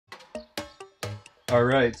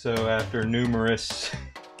Alright, so after numerous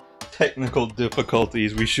technical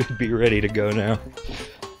difficulties, we should be ready to go now.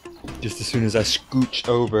 Just as soon as I scooch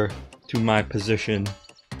over to my position.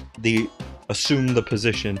 Assume the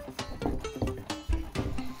position.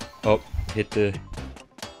 Oh, hit the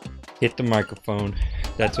microphone.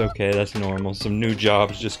 That's okay, that's normal. Some new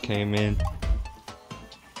jobs just came in.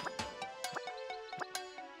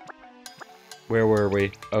 Where were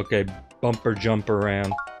we? Okay, bumper jump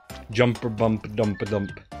around. Jumper bump dump a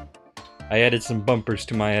dump. I added some bumpers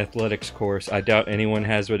to my athletics course. I doubt anyone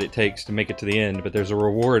has what it takes to make it to the end, but there's a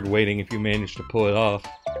reward waiting if you manage to pull it off.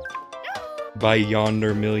 By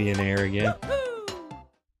yonder millionaire again.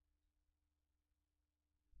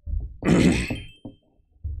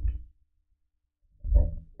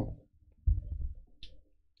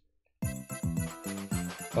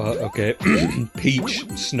 Okay. Peach,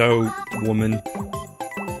 snow woman.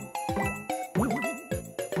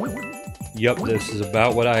 Yup, this is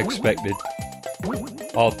about what I expected.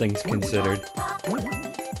 All things considered.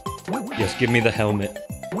 Yes, give me the helmet.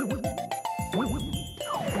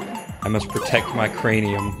 I must protect my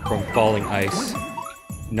cranium from falling ice.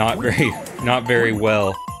 Not very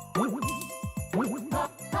well.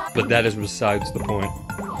 But that is besides the point.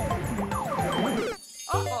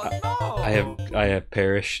 I have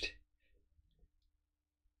perished.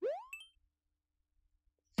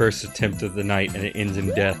 First attempt of the night, and it ends in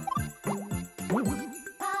death.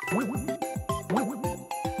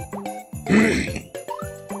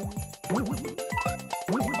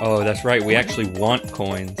 Oh, that's right, we actually want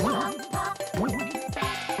coins.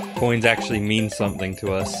 Coins actually mean something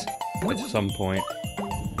to us at some point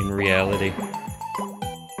in reality.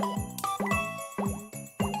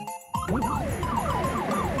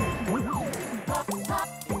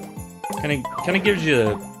 Kind of gives you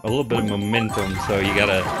a little bit of momentum, so you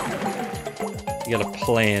gotta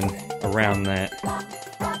plan around that,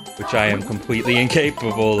 which I am completely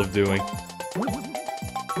incapable of doing.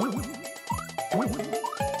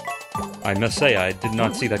 I must say, I did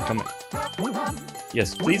not see that coming.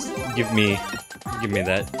 Yes, please give me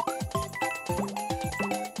that.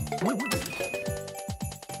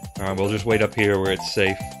 Alright, we'll just wait up here where it's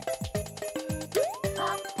safe.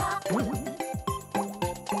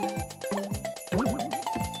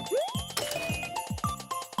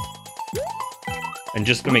 And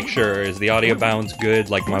just to make sure, is the audio balance good?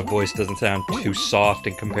 Like my voice doesn't sound too soft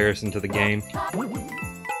in comparison to the game?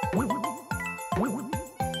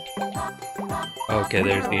 Okay,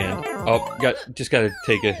 there's the end. Oh, just gotta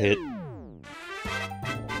take a hit.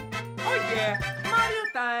 Oh yeah, Mario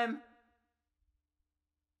time!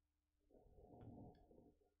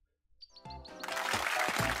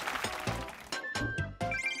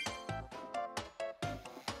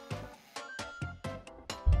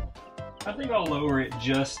 I think I'll lower it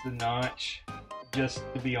just a notch, just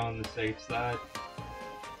to be on the safe side.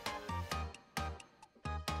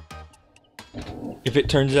 If it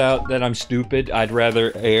turns out that I'm stupid, I'd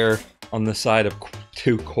rather err on the side of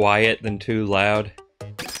too quiet than too loud.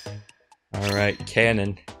 Alright,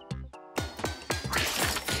 cannon.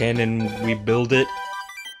 Cannon, we build it.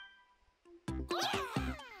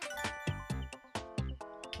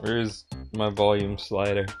 Where's my volume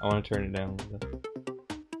slider? I want to turn it down a little bit.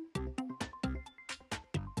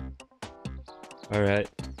 Alright,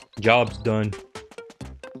 job's done.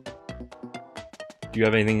 Do you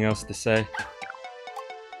have anything else to say?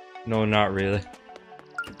 No, not really.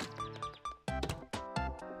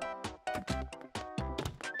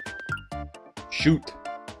 Shoot!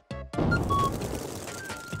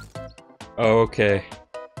 Oh, okay.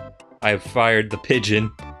 I have fired the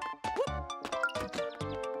pigeon.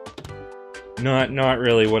 Not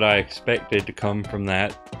really what I expected to come from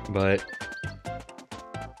that, but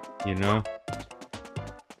you know,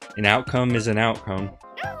 an outcome is an outcome.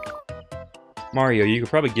 Mario, you could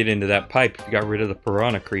probably get into that pipe if you got rid of the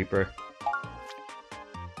piranha creeper.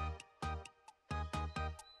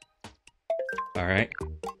 Alright.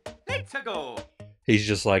 Let's go! He's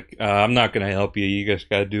just like, I'm not gonna help you, you just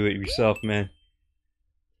gotta do it yourself, man.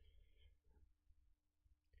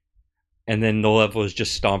 And then the level is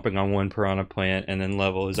just stomping on one piranha plant, and then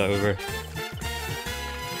level is over.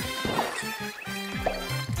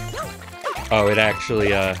 Oh, it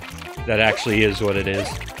actually, that actually is what it is.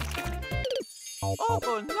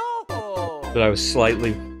 Oh no! But I was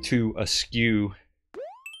slightly too askew.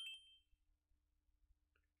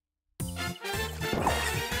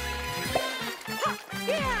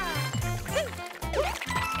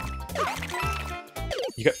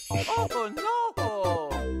 You got... Oh no!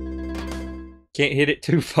 Can't hit it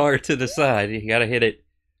too far to the side. You gotta hit it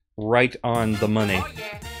right on the money. Oh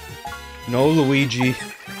yeah! No, Luigi.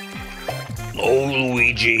 Oh,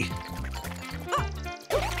 Luigi.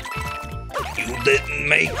 You didn't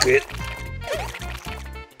make it.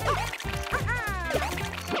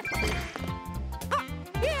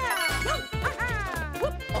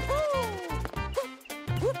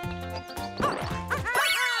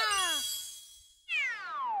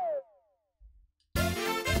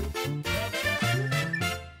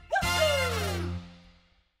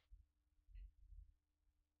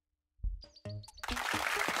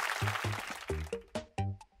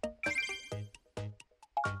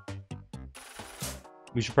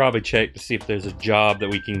 We should probably check to see if there's a job that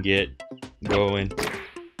we can get going.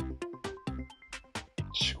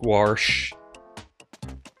 Squash.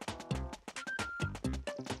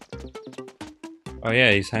 Oh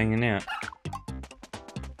yeah, he's hanging out.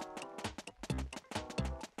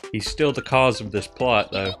 He's still the cause of this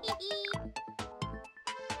plot, though.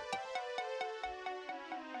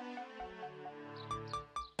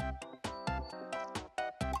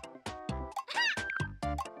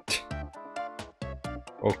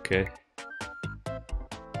 Okay.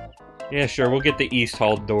 Yeah, sure, we'll get the East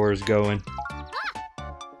Hall doors going.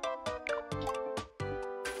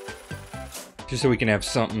 Just so we can have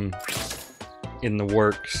something in the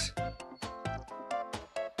works.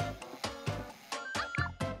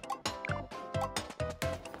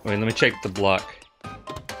 Wait, let me check the block.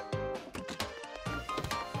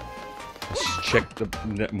 Let's check the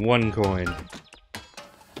one coin.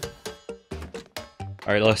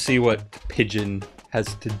 Alright, let's see what Pigeon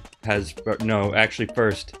no, actually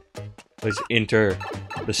first, let's enter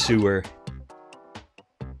the sewer.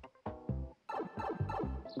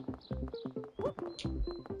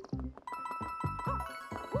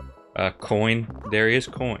 Coin. There is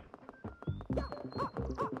coin.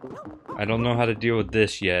 I don't know how to deal with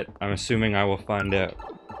this yet. I'm assuming I will find out.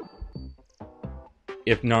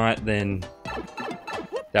 If not, then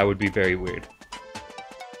that would be very weird.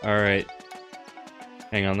 Alright.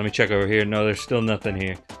 Hang on, let me check over here. No, there's still nothing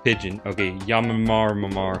here. Pigeon. Okay,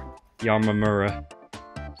 Yamamura.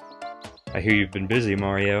 I hear you've been busy,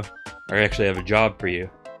 Mario. I actually have a job for you.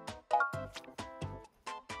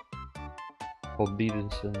 Hold B to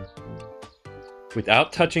the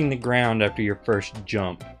without touching the ground after your first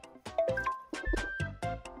jump.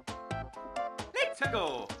 Let's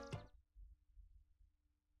go.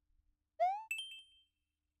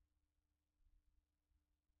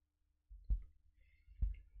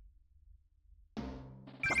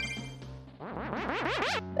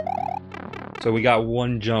 So we got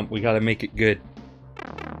one jump, we gotta make it good.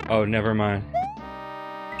 Oh, never mind.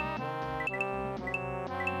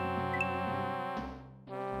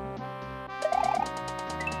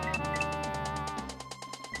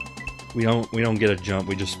 We don't get a jump,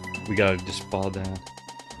 we gotta just fall down.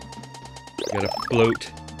 We gotta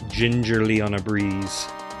float gingerly on a breeze.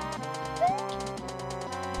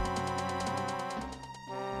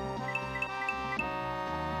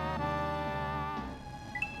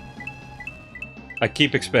 I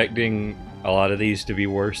keep expecting a lot of these to be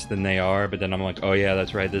worse than they are, but then I'm like, oh yeah,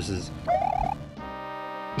 that's right, this is...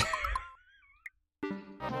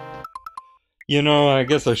 You know, I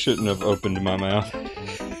guess I shouldn't have opened my mouth.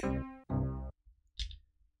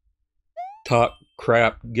 Talk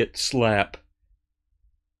crap, get slap.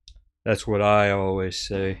 That's what I always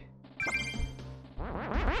say.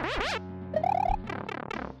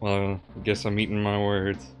 Well, I guess I'm eating my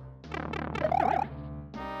words.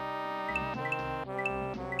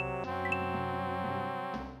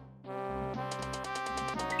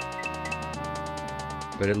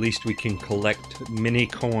 But at least we can collect mini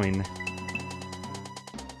coin.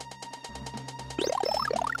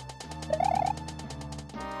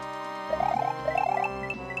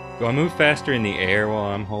 Do I move faster in the air while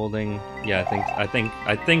I'm holding? Yeah, I think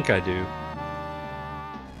I do.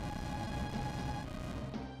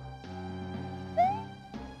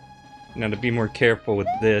 Now to be more careful with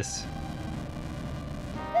this.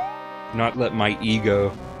 Not let my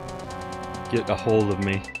ego get a hold of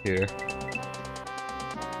me here.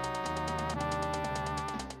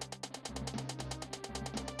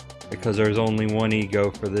 Because there's only one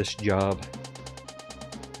ego for this job.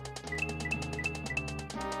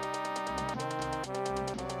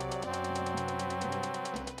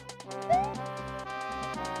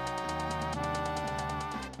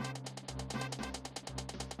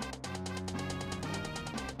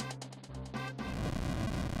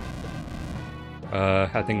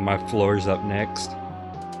 I think my floor's up next.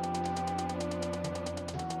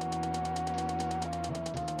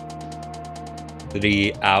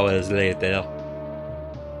 3 hours later.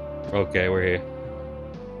 Okay, we're here.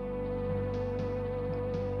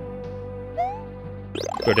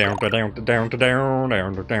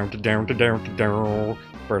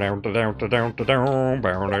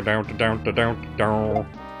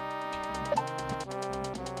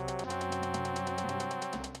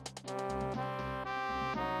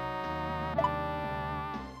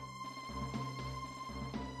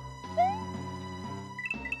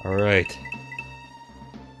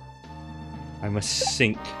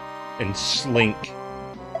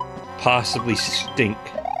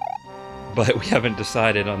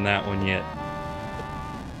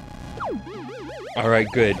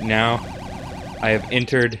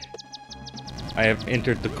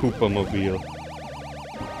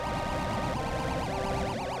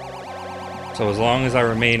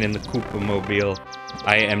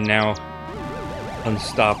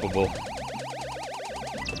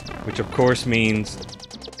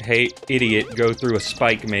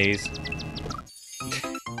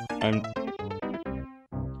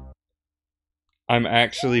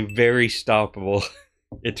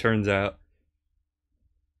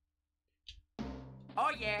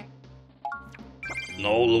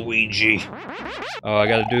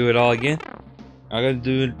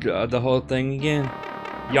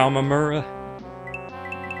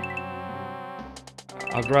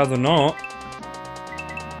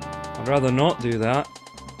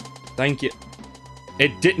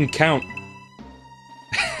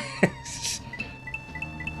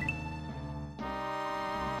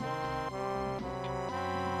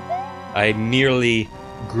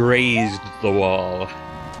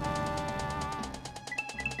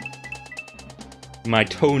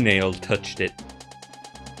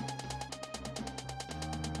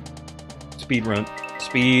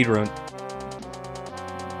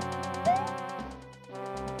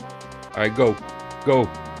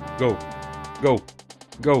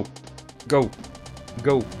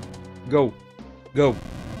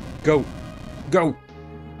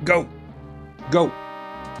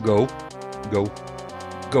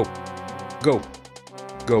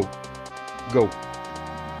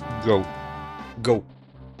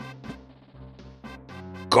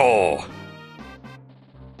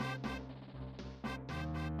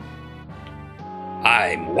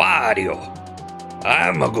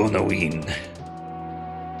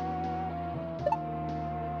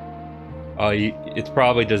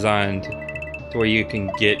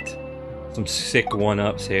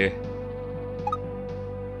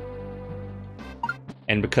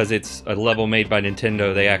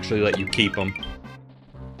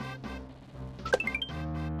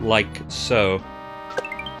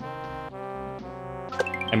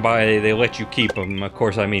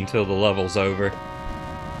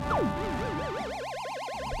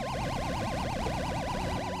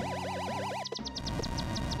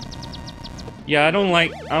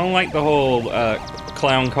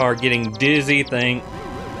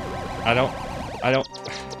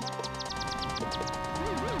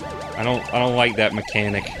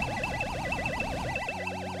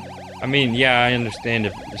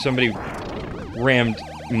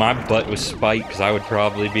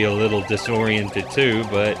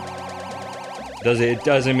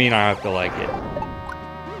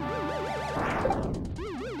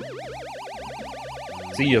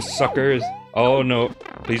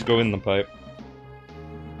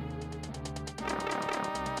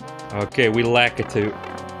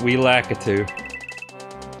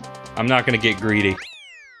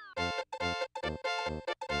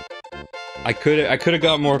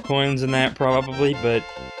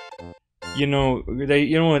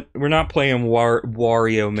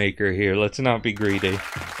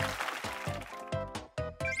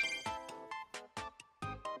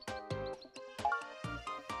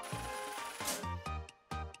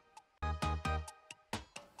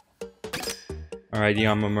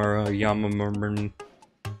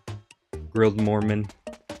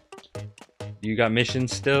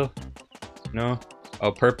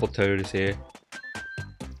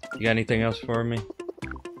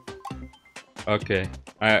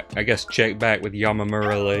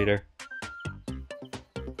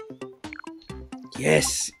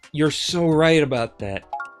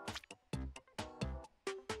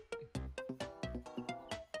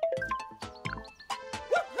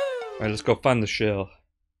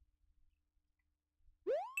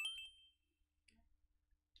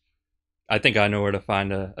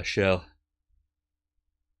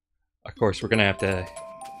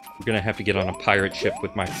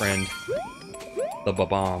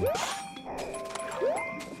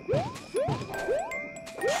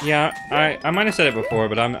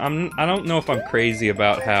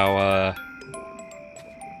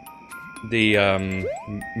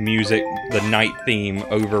 music, the night theme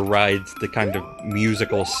overrides the kind of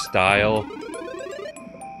musical style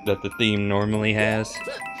that the theme normally has.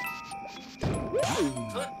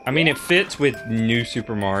 I mean, it fits with New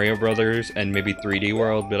Super Mario Brothers and maybe 3D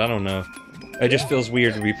World, but I don't know. It just feels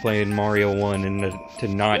weird to be playing Mario 1 and to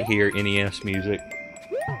not hear NES music.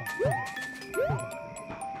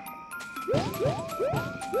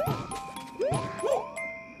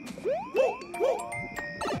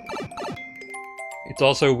 It's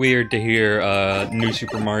also weird to hear New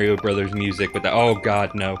Super Mario Brothers music with oh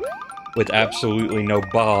god, no. With absolutely no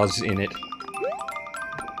bars in it.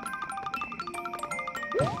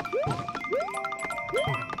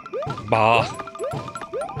 Bah.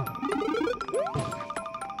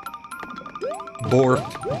 Borf.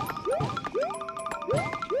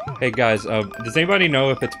 Hey guys, does anybody know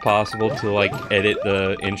if it's possible to, like, edit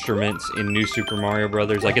the instruments in New Super Mario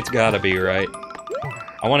Brothers? Like, it's gotta be, right?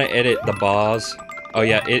 I want to edit the bars. Oh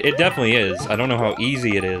yeah, it definitely is. I don't know how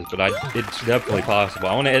easy it is, but it's definitely possible.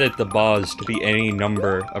 I want to edit the bars to be any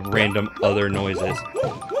number of random other noises.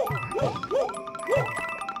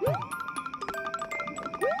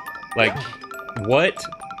 Like, what?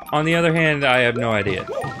 On the other hand, I have no idea.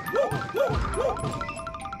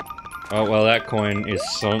 Oh, well, that coin is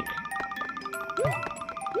sunk.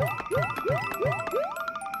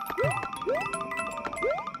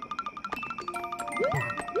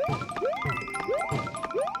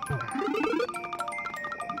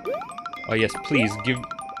 Oh yes, please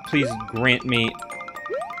grant me.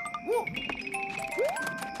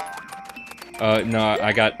 No,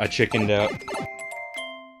 I chickened out.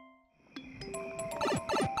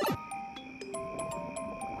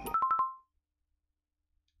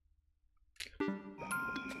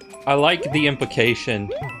 I like the implication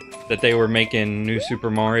that they were making New Super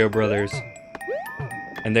Mario Brothers,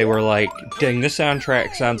 and they were like, "Dang, this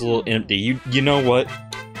soundtrack sounds a little empty." You know what?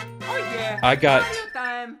 Oh yeah. I got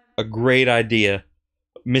Time. a great idea.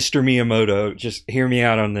 Mr. Miyamoto, just hear me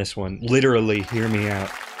out on this one. Literally, hear me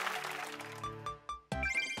out.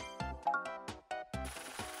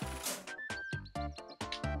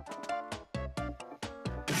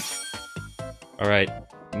 Alright,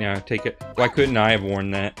 now take it. Why couldn't I have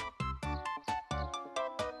worn that?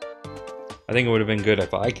 I think it would have been good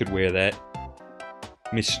if I could wear that.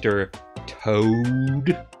 Mr.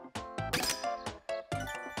 Toad.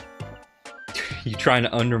 You trying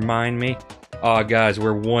to undermine me? Aw, guys,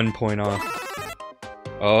 we're 1 point off.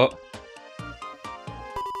 Oh.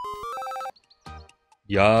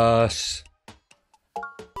 Yes.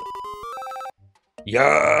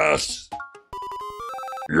 Yes.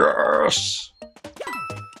 Yes.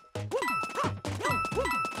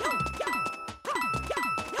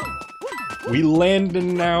 We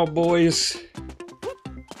landing now, boys.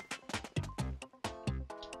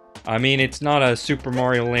 I mean, it's not a Super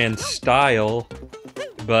Mario Land style,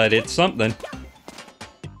 but it's something.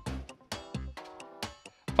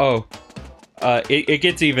 Oh, it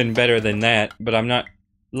gets even better than that, but I'm not,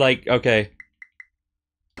 like, okay.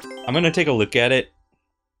 I'm gonna take a look at it.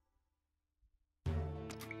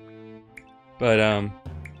 But,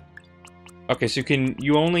 okay, so can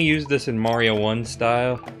you only use this in Mario 1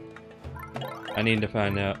 style? I need to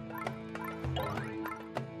find out.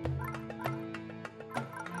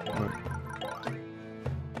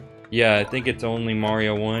 Yeah, I think it's only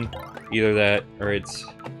Mario 1. Either that, or it's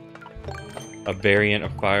a variant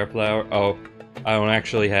of Fire Flower. Oh, I don't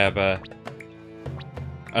actually have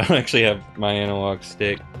my analog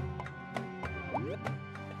stick.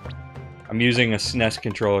 I'm using a SNES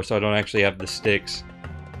controller, so I don't actually have the sticks.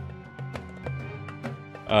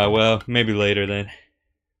 Well, maybe later then.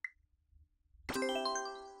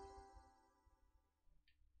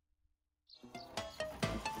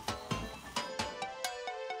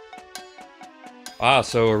 Ah,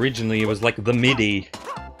 so originally it was like the MIDI.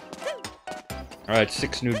 Alright,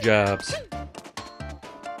 6 new jobs.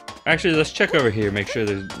 Actually, let's check over here, make sure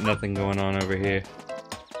there's nothing going on over here.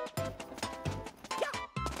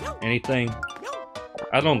 Anything?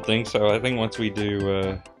 I don't think so. I think once we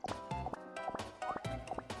do,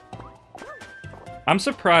 I'm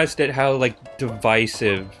surprised at how, like,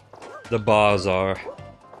 divisive the bars are.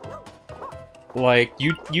 Like,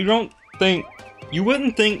 you don't think... You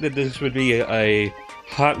wouldn't think that this would be a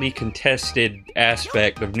hotly contested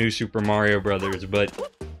aspect of New Super Mario Brothers,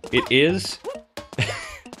 but it is.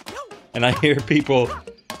 And I hear people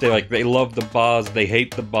say, like, they love the bars, they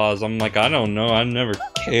hate the bars. I'm like, I don't know, I never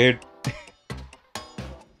cared.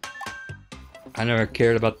 I never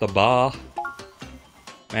cared about the bar.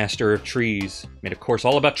 Master of Trees. Made a course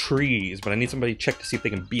all about trees, but I need somebody to check to see if they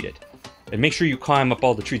can beat it. And make sure you climb up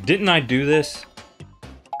all the trees. Didn't I do this?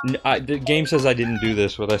 The game says I didn't do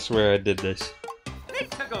this, but I swear I did this.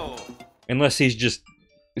 Let's go. Unless he's just...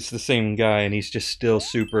 It's the same guy and he's just still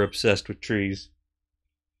super obsessed with trees.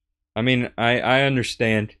 I mean, I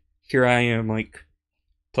understand. Here I am, like,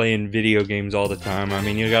 playing video games all the time. I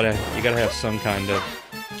mean, you gotta have some kind of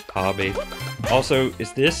hobby. Also,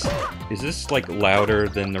 is this like louder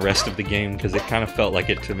than the rest of the game? Because it kind of felt like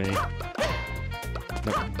it to me.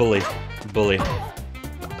 No, bully.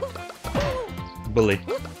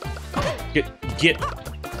 Get.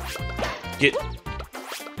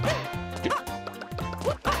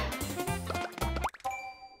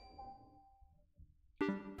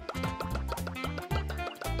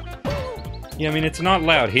 Yeah, I mean, it's not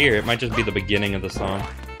loud here. It might just be the beginning of the song.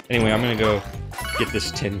 Anyway, I'm gonna go get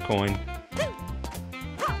this 10 coin.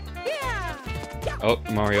 Oh,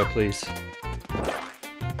 Mario, please.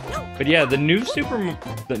 But yeah, the new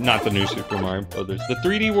not the new Super Mario Brothers. The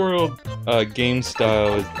 3D World game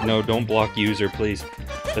style is... No, don't block user, please.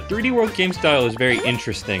 The 3D World game style is very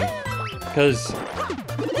interesting. Because,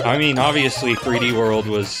 I mean, obviously 3D World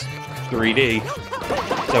was 3D.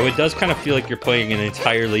 So it does kind of feel like you're playing an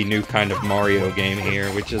entirely new kind of Mario game here,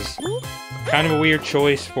 which is kind of a weird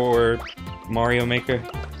choice for Mario Maker.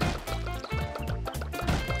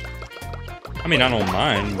 I mean, I don't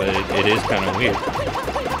mind, but it is kind of weird.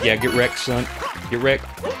 Yeah, get wrecked, son. Get wrecked.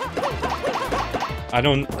 I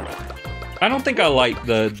don't think I like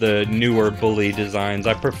the newer bully designs.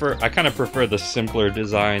 I kind of prefer the simpler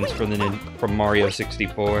designs from Mario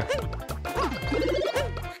 64.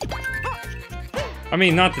 I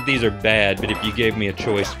mean, not that these are bad, but if you gave me a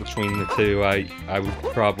choice between the two, I would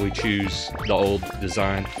probably choose the old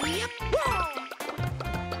design.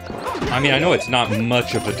 I mean, I know it's not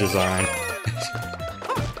much of a design.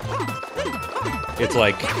 It's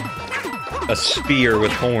like a spear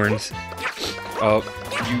with horns. Oh,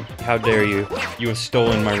 how dare you. You have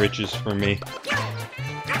stolen my riches from me.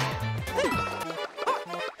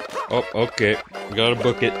 Oh, okay. Gotta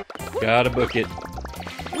book it.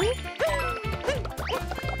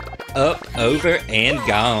 Up, over, and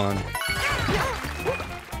gone.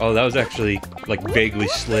 Oh, that was actually, like, vaguely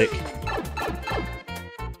slick.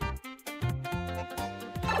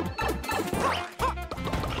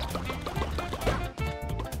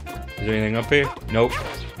 Is there anything up here? Nope.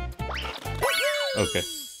 Okay.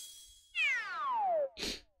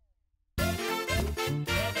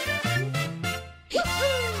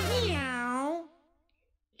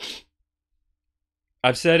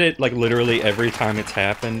 I've said it, like, literally every time it's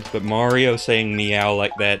happened, but Mario saying meow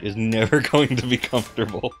like that is never going to be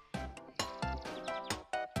comfortable.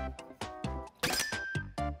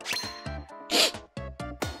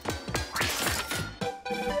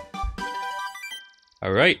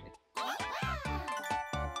 Alright.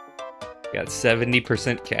 Got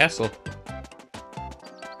 70% castle.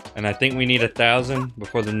 And I think we need 1,000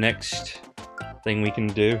 before the next thing we can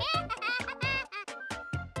do.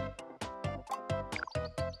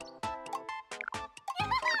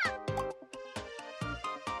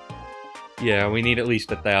 Yeah, we need at least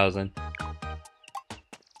 1,000.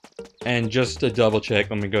 And just to double check,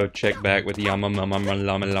 let me go check back with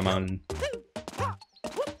Yamamamamalaman.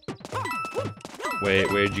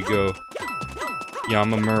 Wait, where'd you go?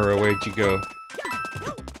 Yamamura, where'd you go?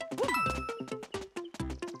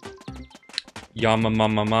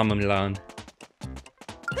 Yamamamamamalan.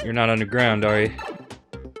 You're not underground, are you?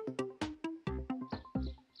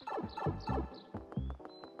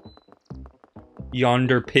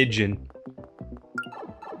 Yonder pigeon.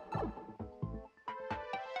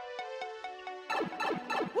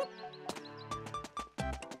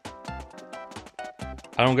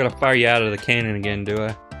 I don't gotta fire you out of the cannon again, do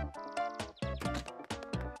I?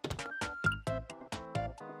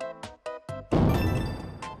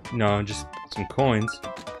 No, just some coins.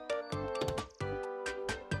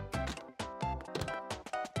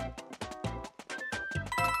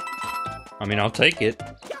 I mean, I'll take it.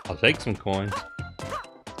 I'll take some coins.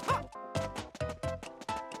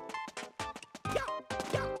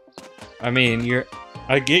 I mean,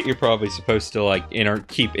 I get you're probably supposed to, like,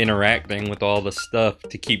 keep interacting with all the stuff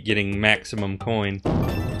to keep getting maximum coin.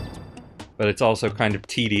 But it's also kind of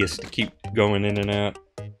tedious to keep going in and out.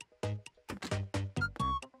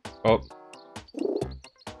 Oh.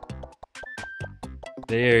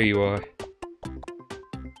 There you are.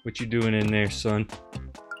 What you doing in there, son?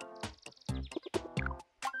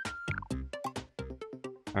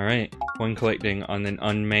 Alright, coin collecting on an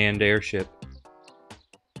unmanned airship.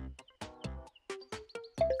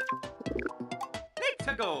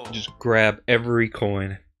 Just grab every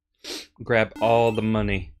coin. Grab all the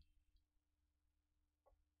money.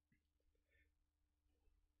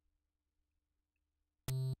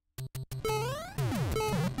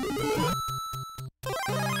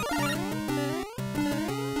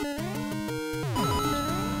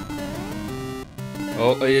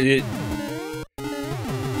 Oh,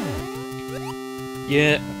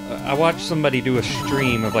 yeah, I watched somebody do a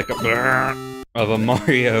stream of like a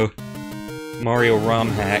Mario ROM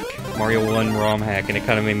hack, Mario 1 ROM hack, and it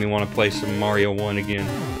kind of made me want to play some Mario 1 again.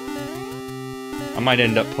 I might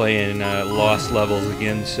end up playing Lost Levels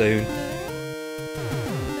again soon.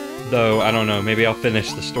 Though, I don't know, maybe I'll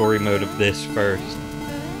finish the story mode of this first.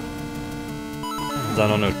 'Cause I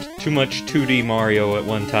don't know, too much 2D Mario at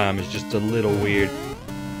one time is just a little weird.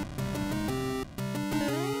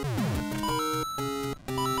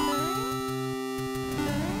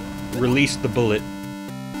 Release the bullet.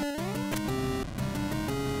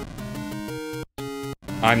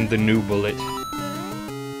 I'm the new bullet.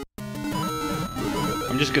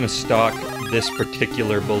 I'm just gonna stock this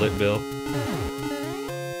particular bullet bill.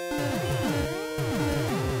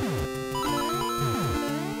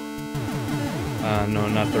 No,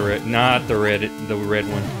 not the red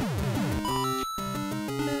one.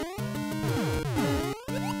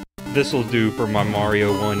 This'll do for my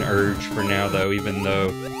Mario 1 urge for now, though, even though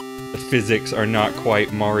the physics are not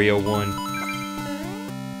quite Mario 1.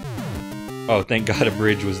 Oh, thank God a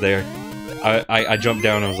bridge was there. I jumped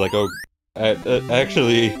down and I was like, oh,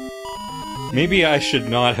 actually, maybe I should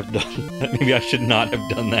not have done that. Maybe I should not have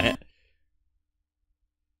done that.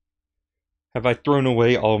 Have I thrown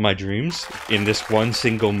away all my dreams in this one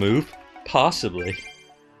single move? Possibly.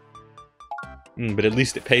 But at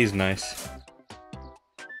least it pays nice.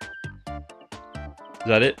 Is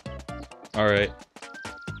that it? Alright.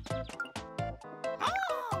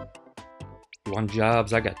 You want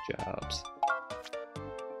jobs? I got jobs.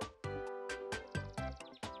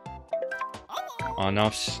 On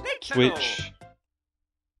off switch.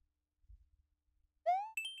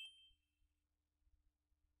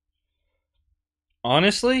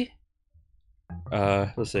 Honestly,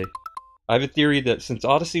 let's see. I have a theory that since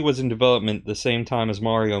Odyssey was in development the same time as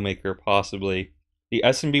Mario Maker, possibly, the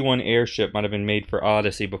SMB1 airship might have been made for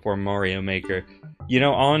Odyssey before Mario Maker. You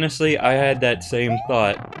know, honestly, I had that same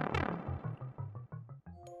thought.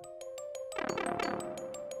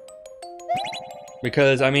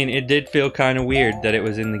 Because, I mean, it did feel kind of weird that it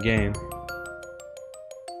was in the game.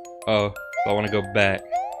 Oh, I want to go back.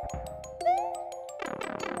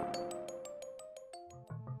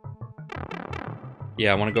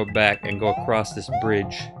 Yeah, I want to go back and go across this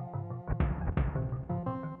bridge.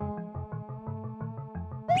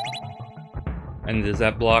 And does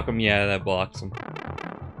that block them? Yeah, that blocks them.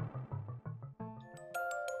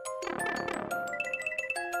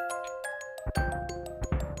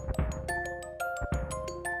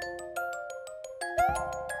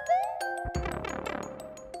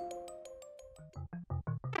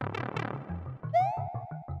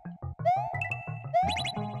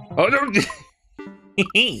 Oh, no!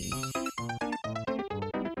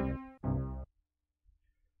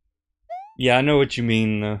 Yeah, I know what you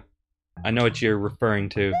mean, though. I know what you're referring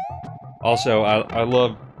to. Also, I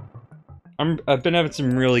love... I've been having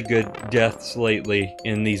some really good deaths lately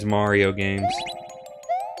in these Mario games.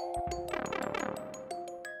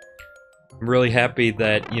 I'm really happy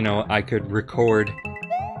that, you know, I could record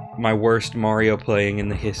my worst Mario playing in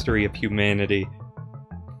the history of humanity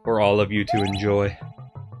for all of you to enjoy.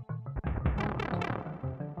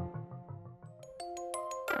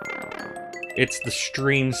 It's the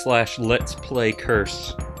stream/let's play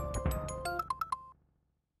curse.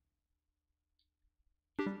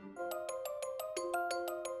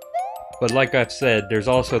 But like I've said, there's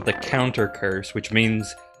also the counter curse, which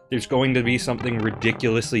means there's going to be something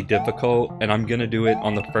ridiculously difficult, and I'm gonna do it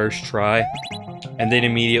on the first try, and then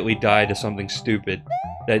immediately die to something stupid.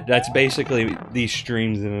 That's basically these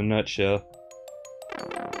streams in a nutshell.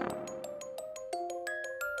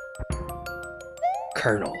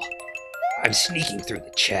 Colonel, I'm sneaking through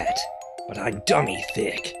the chat, but I'm dummy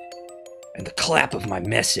thick, and the clap of my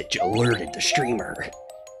message alerted the streamer.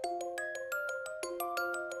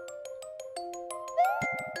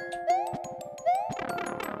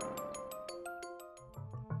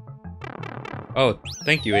 Oh,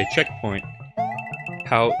 thank you, a checkpoint.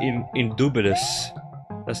 How indubitous.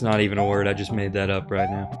 That's not even a word, I just made that up right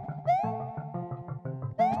now.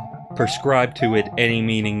 Prescribe to it any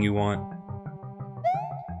meaning you want.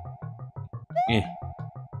 Eh.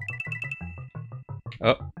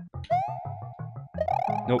 Oh.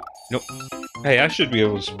 Nope, nope. Hey, I should be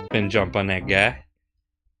able to spin jump on that guy.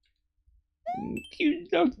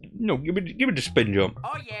 No, give it a spin jump.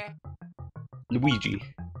 Oh yeah. Luigi.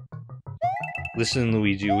 Listen,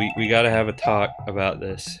 Luigi, we gotta have a talk about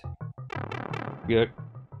this. Yeah,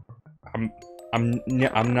 I'm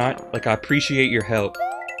not, like, I appreciate your help,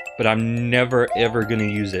 but I'm never ever gonna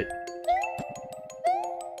use it.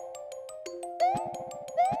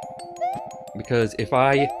 Because if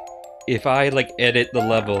I like edit the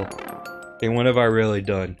level, then what have I really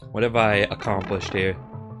done? What have I accomplished here?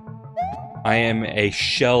 I am a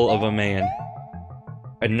shell of a man.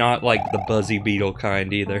 And not like the Buzzy Beetle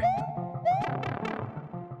kind either.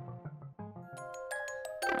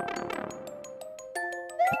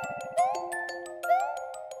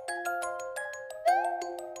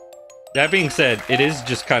 That being said, it is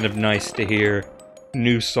just kind of nice to hear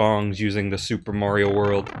new songs using the Super Mario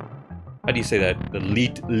World. How do you say that? The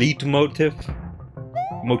leitmotif?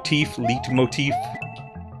 Leitmotif?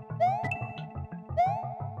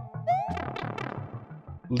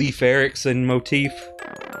 Leif Erikson motif?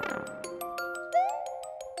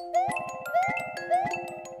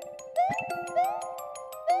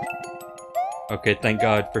 Okay, thank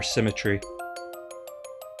God for symmetry.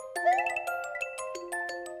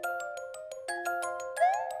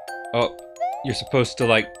 Oh, you're supposed to,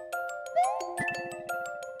 like,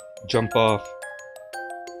 jump off.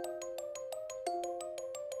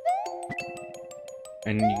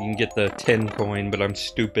 And you can get the 10 coin, but I'm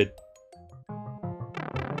stupid.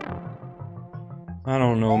 I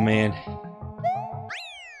don't know, man.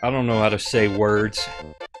 I don't know how to say words.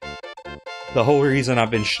 The whole reason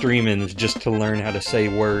I've been streaming is just to learn how to say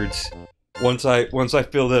words. Once I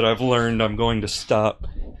feel that I've learned, I'm going to stop.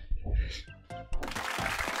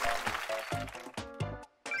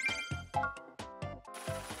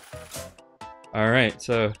 Alright,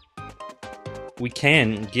 so we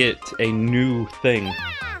can get a new thing.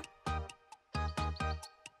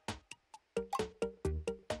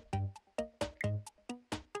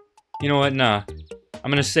 You know what? Nah. I'm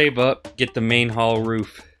gonna save up, get the main hall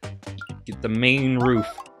roof. Get the main roof.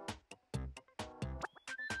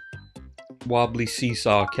 Wobbly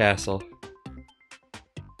Seesaw Castle.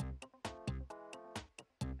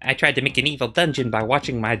 I tried to make an evil dungeon by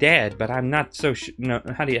watching my dad, but I'm not so no,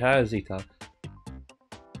 how does he talk?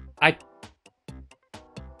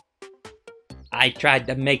 I tried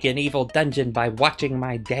to make an evil dungeon by watching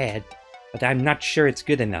my dad, but I'm not sure it's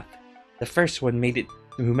good enough. The first one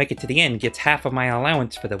who make it to the end gets half of my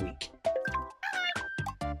allowance for the week.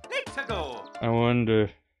 Let's go. I wonder.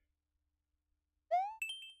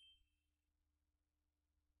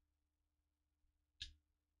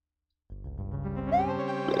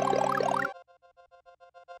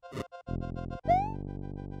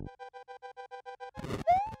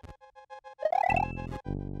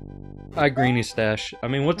 Hi, Greenie Stash. I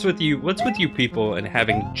mean, what's with you people and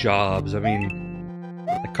having jobs? I mean,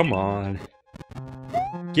 like, come on.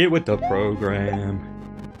 Get with the program.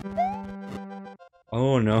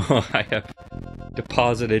 Oh no, I have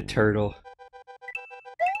deposited turtle.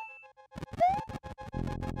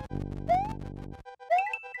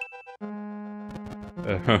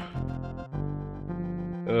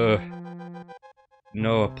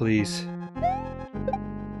 Noah, please.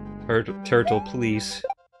 Turtle, please.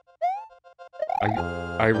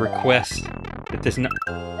 I request that this not.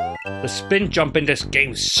 The spin jump in this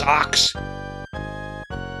game sucks!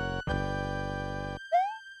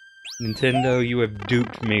 Nintendo, you have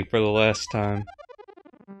duped me for the last time.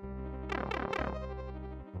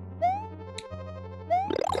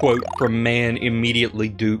 Quote from man immediately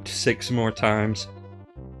duped 6 more times.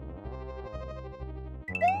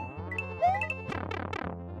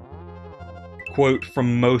 Quote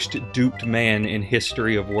from most duped man in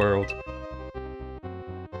history of world.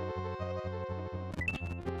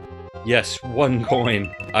 Yes, 1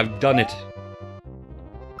 coin. I've done it.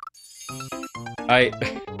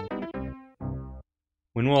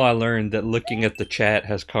 When will I learn that looking at the chat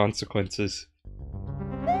has consequences?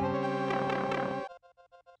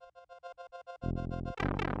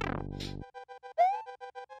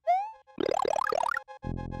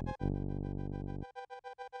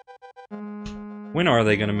 When are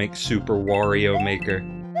they gonna make Super Wario Maker?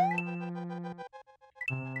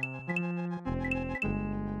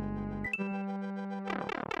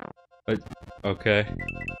 Okay.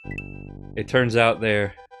 It turns out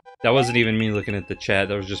that wasn't even me looking at the chat,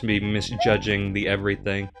 that was just me misjudging the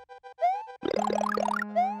everything.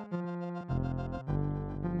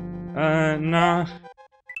 Nah.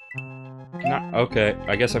 Okay,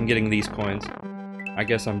 I guess I'm getting these coins. I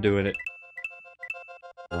guess I'm doing it.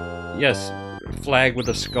 Yes, flag with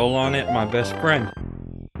a skull on it, my best friend.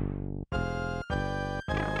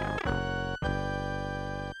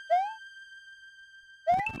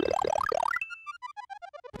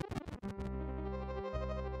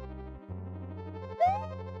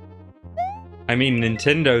 I mean,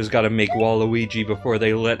 Nintendo's gotta make Waluigi before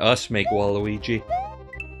they let us make Waluigi.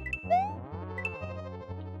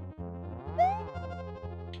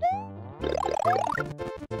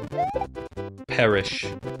 Perish.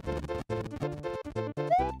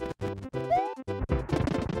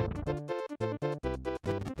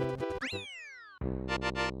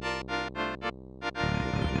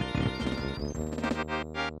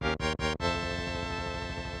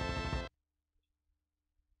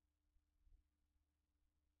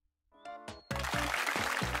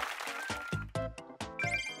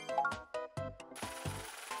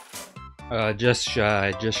 Just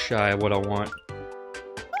shy of what I want.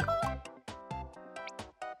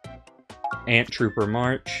 Ant Trooper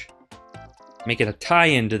March. Making a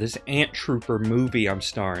tie-in to this Ant Trooper movie I'm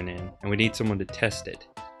starring in, and we need someone to test it.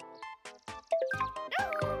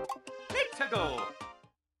 Let's go.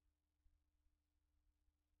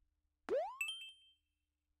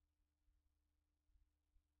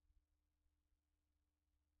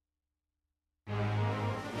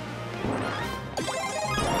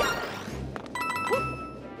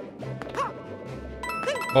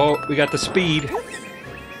 Oh, we got the speed.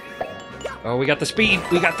 Oh, we got the speed.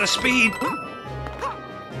 We got the speed.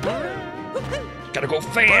 Gotta go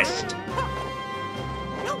fast.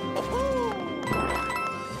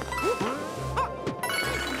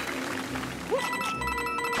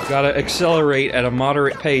 Gotta accelerate at a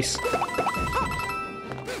moderate pace.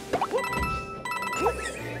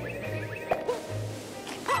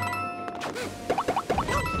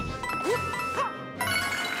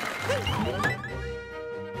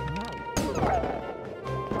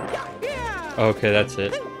 Okay, that's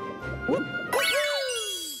it.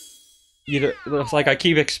 You know, it's like I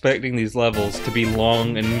keep expecting these levels to be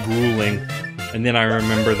long and grueling, and then I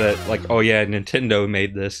remember that, like, oh yeah, Nintendo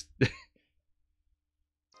made this.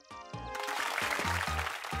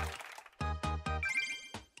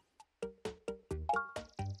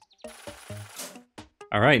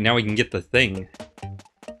 Alright, now we can get the thing.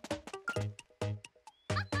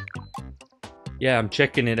 Yeah, I'm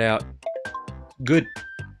checking it out. Good.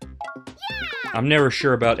 I'm never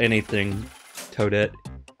sure about anything, Toadette.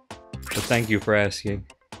 But thank you for asking.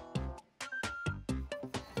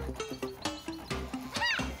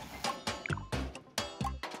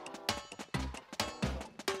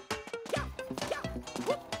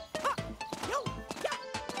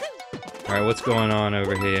 Alright, what's going on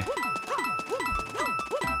over here?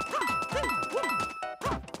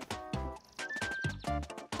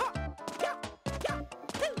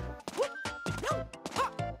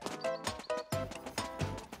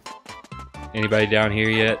 Anybody down here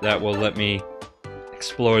yet that will let me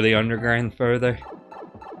explore the underground further?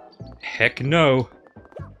 Heck no!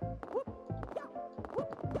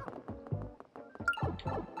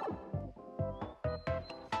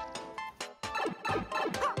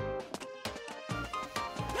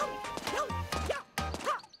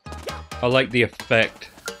 I like the effect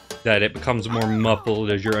that it becomes more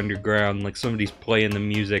muffled as you're underground, like somebody's playing the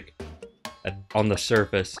music on the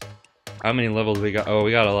surface. How many levels we got? Oh,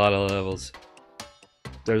 we got a lot of levels.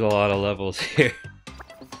 There's a lot of levels here.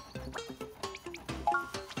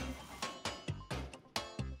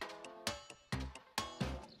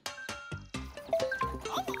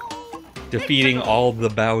 Defeating all the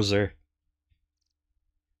Bowser.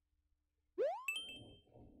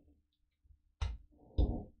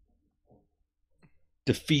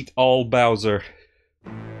 Defeat all Bowser.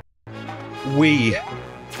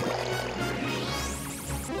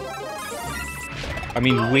 I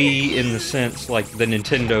mean Wii in the sense like the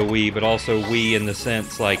Nintendo Wii, but also Wii in the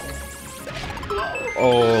sense like,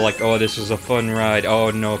 oh, this is a fun ride. Oh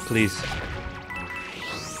no, please.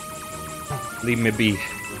 Leave me be.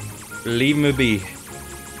 Leave me be.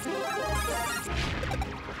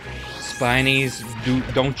 Spinies,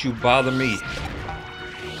 don't you bother me.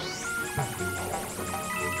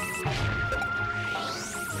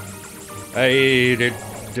 Hey,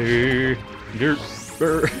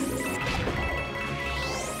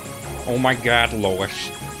 oh my God,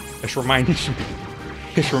 Lois! This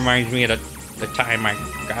reminds me of the time I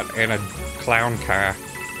got in a clown car.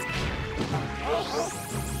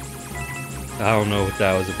 I don't know what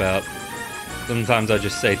that was about. Sometimes I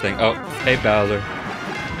just say things. Oh, hey Bowser.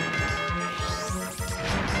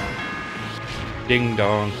 Ding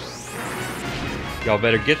dong. Y'all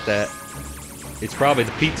better get that. It's probably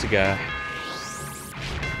the pizza guy.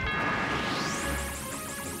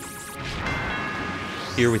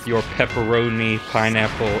 Here with your pepperoni,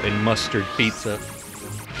 pineapple, and mustard pizza.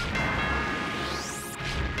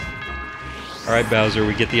 Alright, Bowser,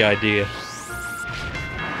 we get the idea.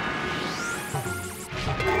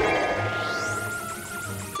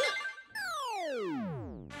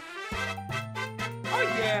 Oh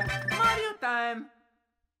yeah, Mario time.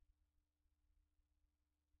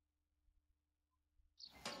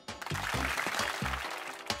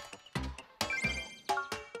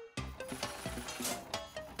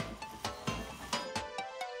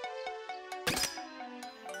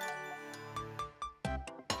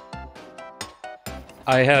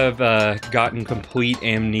 I have gotten complete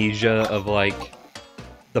amnesia of like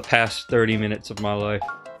the past 30 minutes of my life.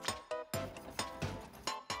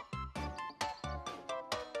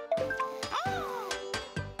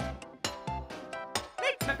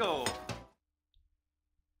 Let's go.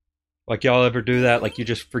 Like y'all ever do that? Like you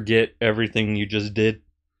just forget everything you just did?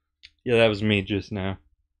 Yeah, that was me just now.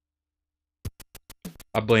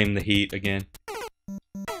 I blame the heat again.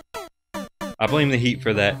 I blame the heat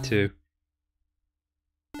for that too.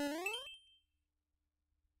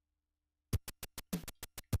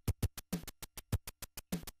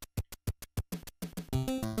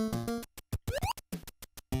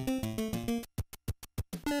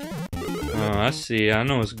 Oh, I see. I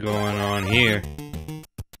know what's going on here.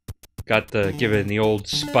 Got the given the old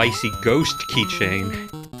spicy ghost keychain.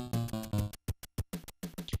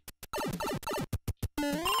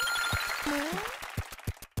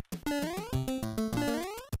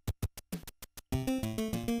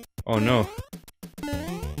 Oh no.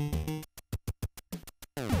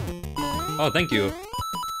 Oh, thank you.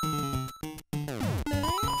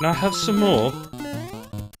 Can I have some more?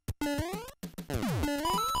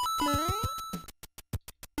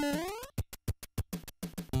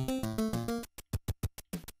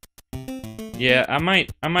 Yeah, I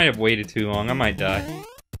might have waited too long. I might die.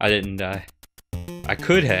 I didn't die. I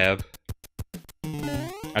could have.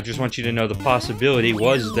 I just want you to know the possibility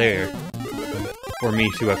was there for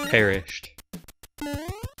me to have perished.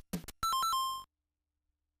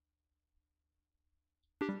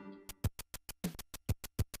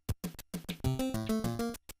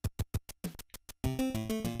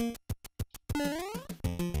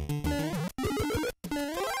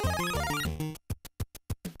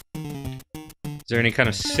 Is there any kind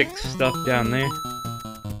of sick stuff down there?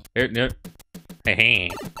 No. Hey.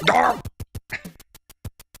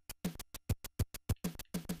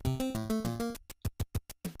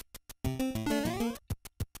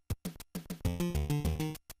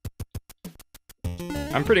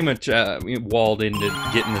 I'm pretty much walled into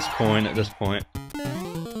getting this coin at this point.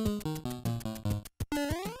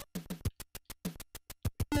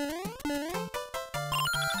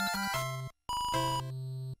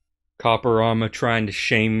 Copperama trying to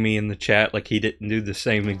shame me in the chat like he didn't do the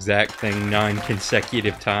same exact thing 9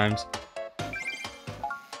 consecutive times.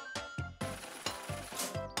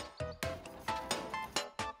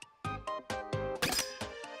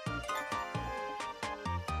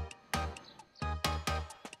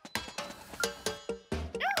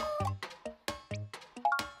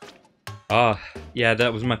 Ah, yeah,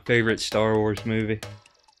 that was my favorite Star Wars movie.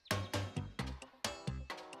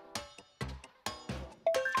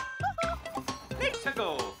 Let's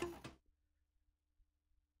go.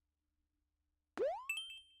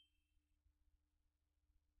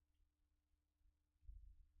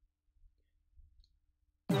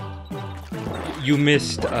 You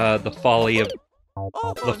missed the folly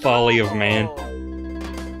of man.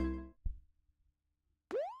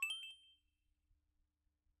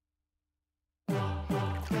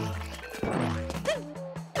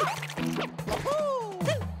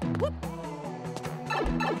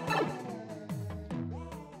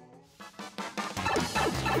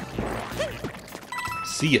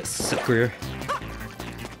 See ya, sucker.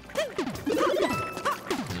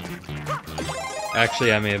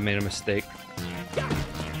 Actually, I may have made a mistake.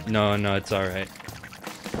 No, it's alright.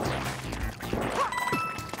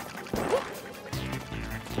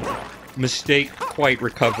 Mistake quite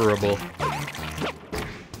recoverable.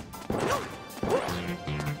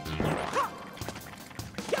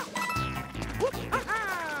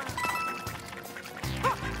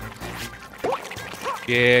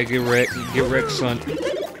 Yeah, get wrecked, son.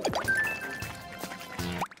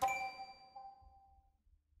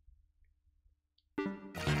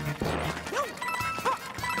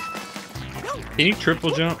 Can you triple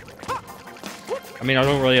jump? I mean, I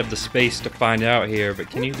don't really have the space to find out here, but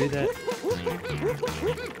can you do that?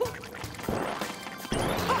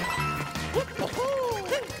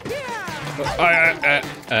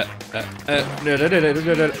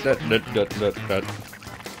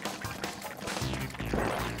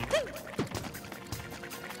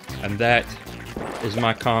 And that is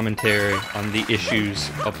my commentary on the issues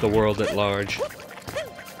of the world at large.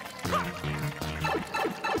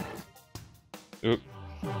 Oop.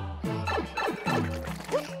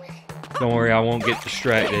 Don't worry, I won't get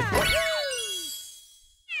distracted.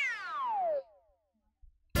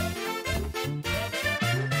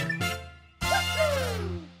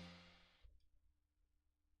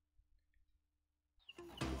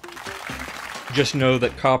 Just know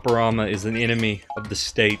that Copperama is an enemy of the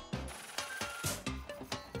state.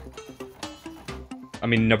 I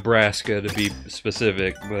mean, Nebraska to be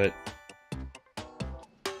specific, but...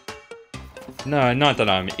 No, not that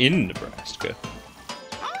I'm in Nebraska.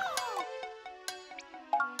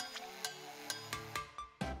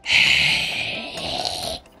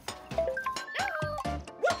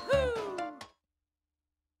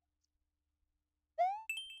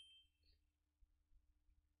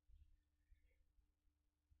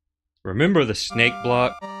 Remember the snake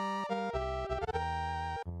block?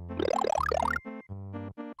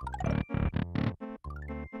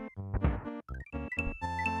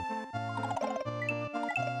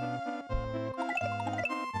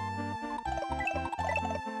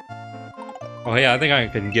 Oh yeah, I think I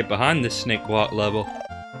can get behind this snake block level.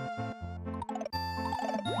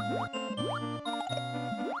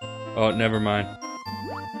 Oh, never mind.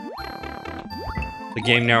 The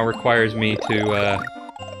game now requires me to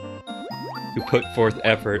put forth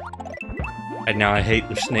effort. And now I hate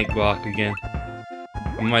the snake block again.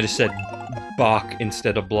 I might have said Bach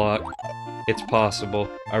instead of block. It's possible.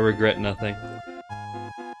 I regret nothing.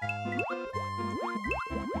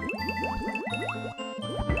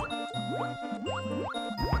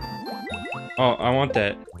 Oh, I want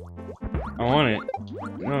that. I want it.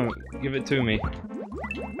 No, give it to me.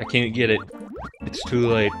 I can't get it. It's too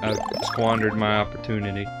late. I've squandered my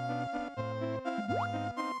opportunity.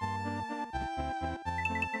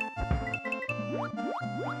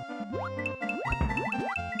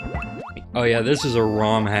 Oh yeah, this is a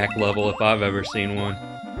ROM hack level if I've ever seen one.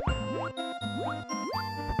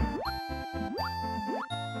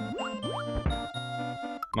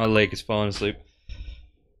 My leg is falling asleep.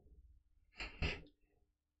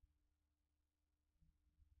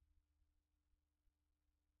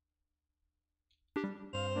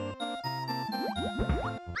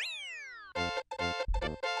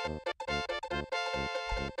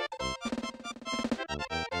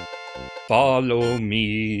 Follow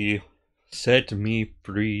me, set me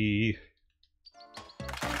free.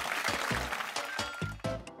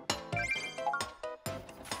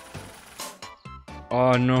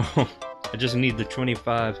 Oh no, I just need the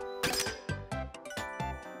 25.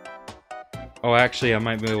 Oh, actually, I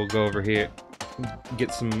might be able to go over here,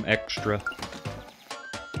 get some extra.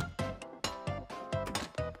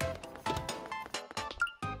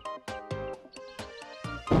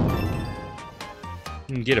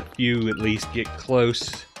 Get a few at least, get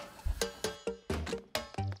close.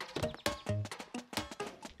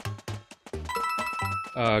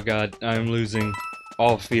 Oh god, I'm losing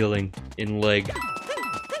all feeling in leg.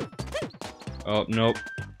 Oh, nope.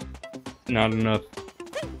 Not enough.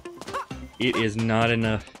 It is not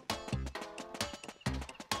enough.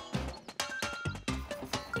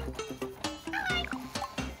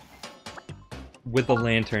 With a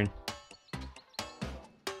lantern.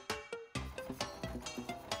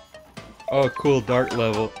 Oh, cool, dark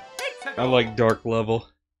level. I like dark level.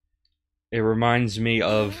 It reminds me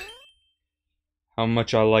of how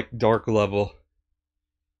much I like dark level.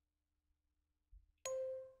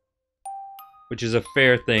 Which is a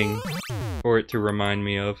fair thing for it to remind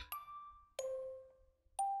me of.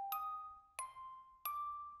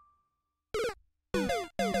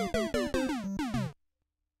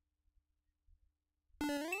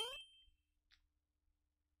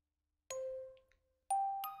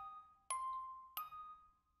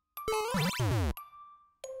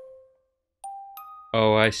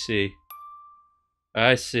 Oh, I see.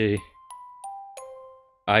 I see.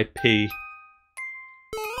 IP.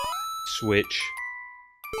 Switch.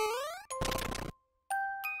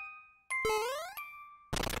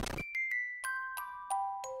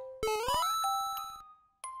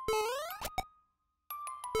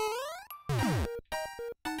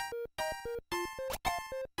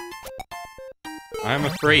 I am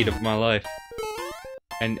afraid of my life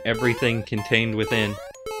and everything contained within.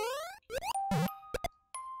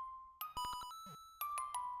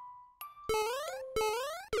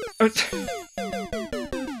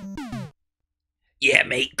 Yeah,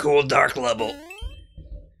 mate, cool dark level.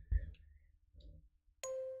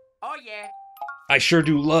 Oh yeah. I sure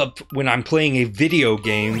do love when I'm playing a video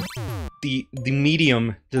game, the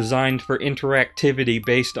medium designed for interactivity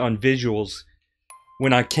based on visuals,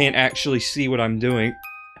 when I can't actually see what I'm doing.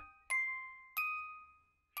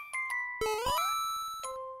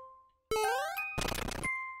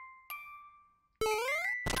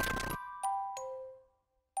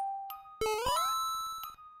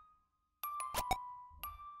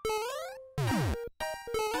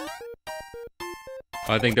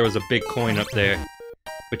 I think there was a big coin up there.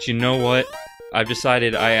 But you know what? I've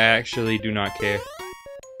decided I actually do not care.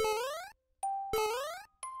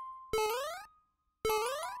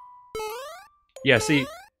 Yeah, see,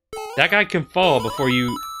 that guy can fall before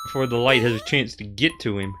the light has a chance to get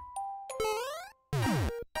to him.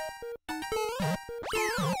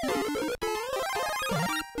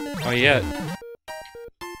 Oh yeah.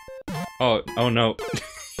 Oh no.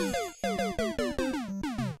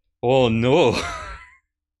 Oh no.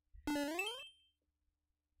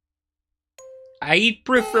 I'd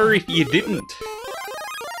prefer if you didn't.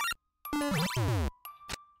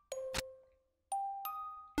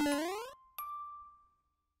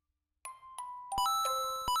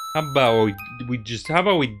 how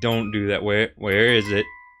about we don't do that? Where is it?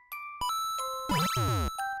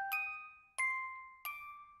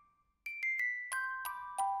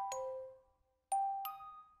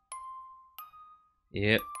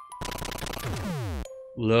 Yep.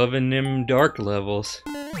 Loving them dark levels.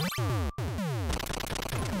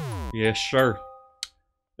 Yes, sir.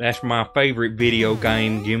 That's my favorite video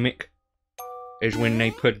game gimmick. Is when they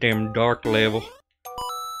put them dark level.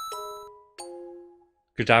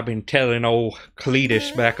 Cause I've been telling old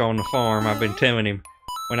Cletus back on the farm, I've been telling him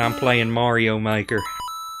when I'm playing Mario Maker,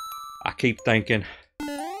 I keep thinking,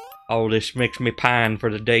 oh, this makes me pine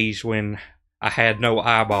for the days when I had no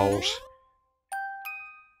eyeballs.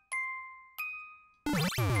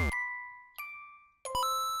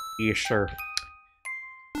 Yes, sir.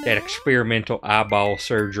 That experimental eyeball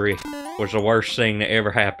surgery was the worst thing that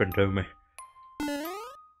ever happened to me.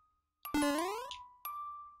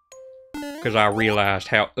 Because I realized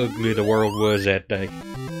how ugly the world was that day.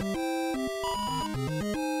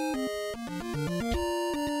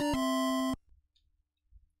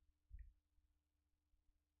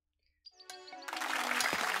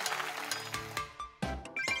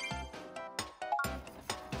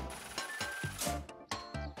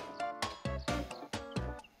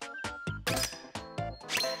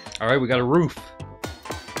 Alright, we got a roof.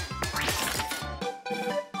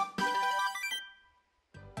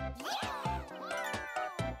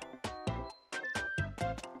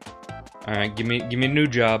 Alright, give me a new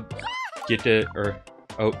job. Get the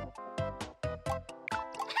oh.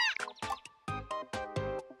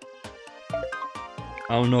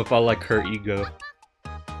 I don't know if I like her ego.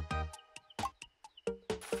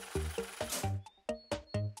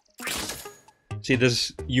 See,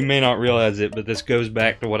 this, you may not realize it, but this goes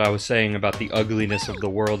back to what I was saying about the ugliness of the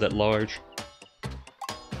world at large.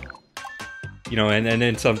 You know, and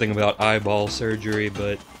then something about eyeball surgery,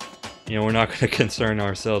 but, you know, we're not going to concern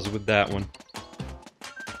ourselves with that one.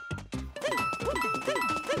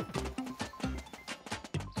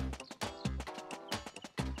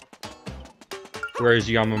 Where's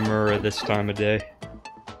Yamamura this time of day?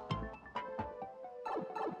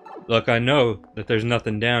 Look, I know that there's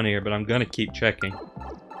nothing down here, but I'm gonna keep checking.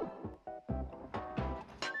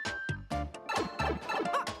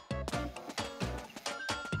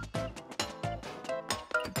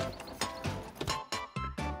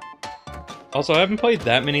 Also, I haven't played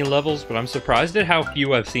that many levels, but I'm surprised at how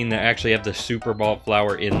few I've seen that actually have the Super Ball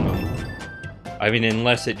flower in them. I mean,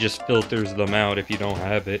 unless it just filters them out if you don't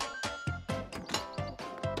have it.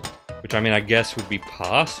 Which, I mean, I guess would be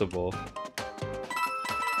possible.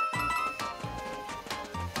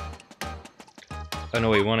 Oh no,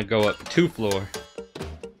 we want to go up 2 floor.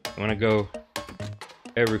 I want to go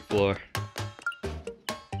every floor.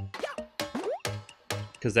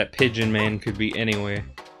 Because that pigeon man could be anywhere.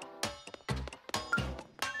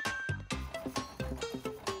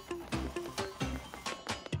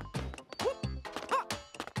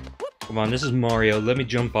 Come on, this is Mario. Let me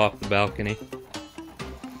jump off the balcony.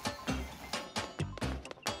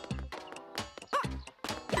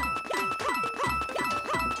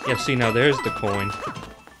 Yeah, see, now there's the coin.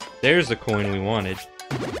 There's the coin we wanted.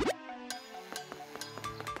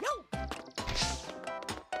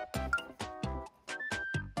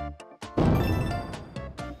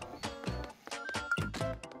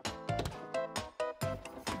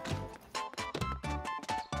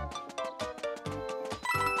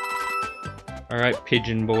 Alright,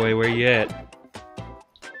 pigeon boy, where you at?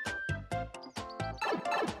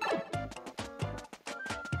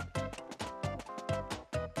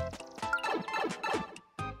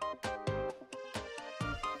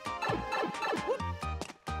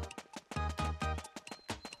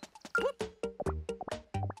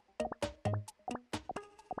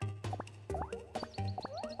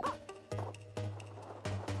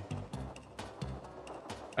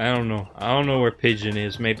 I don't know. I don't know where Pigeon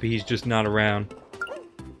is. Maybe he's just not around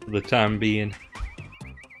for the time being.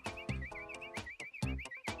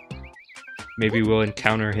 Maybe we'll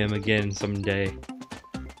encounter him again someday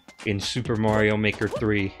in Super Mario Maker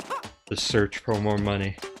 3, The Search for More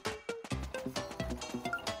Money.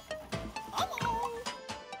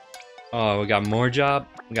 Oh, we got more job?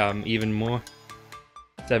 We got even more?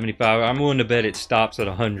 75. I'm willing to bet it stops at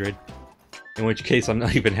 100. In which case, I'm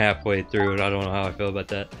not even halfway through it. I don't know how I feel about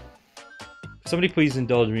that. Somebody please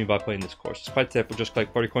indulge me by playing this course. It's quite simple. Just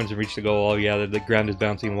collect 40 coins and reach the goal. Oh yeah, the ground is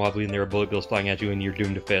bouncy and wobbly and there are bullet bills flying at you and you're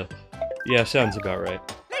doomed to fail. Yeah, sounds about right.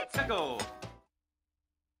 Let's go.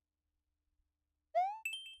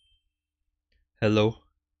 Hello?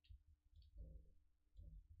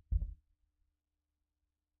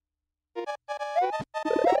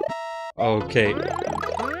 Okay.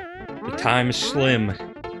 Time is slim.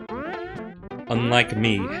 Unlike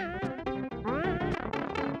me.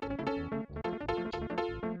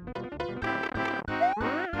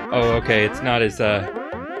 Oh, okay, it's not as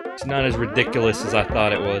ridiculous as I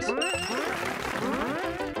thought it was.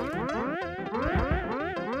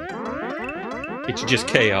 It's just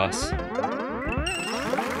chaos.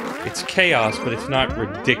 It's chaos, but it's not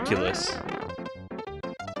ridiculous.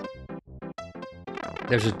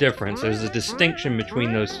 There's a difference. There's a distinction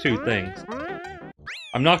between those two things.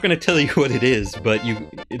 I'm not gonna tell you what it is, but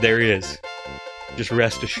there is. Just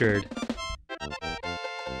rest assured.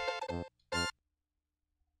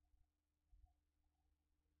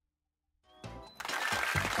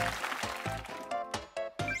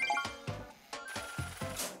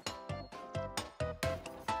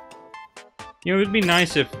 You know, it'd be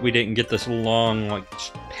nice if we didn't get this long, like,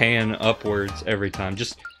 pan upwards every time.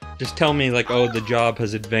 Just tell me, like, oh, the job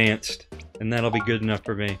has advanced, and that'll be good enough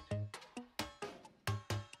for me.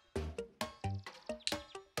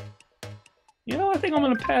 You know, I think I'm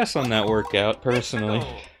gonna pass on that workout, personally.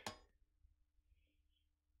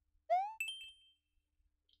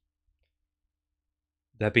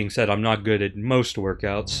 That being said, I'm not good at most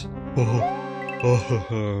workouts.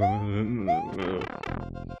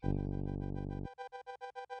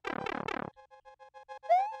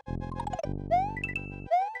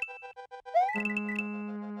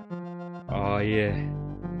 Oh, yeah.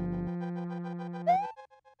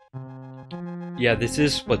 Yeah, this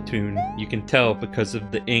is Splatoon. You can tell because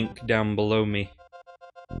of the ink down below me.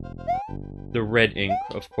 The red ink,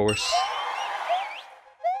 of course.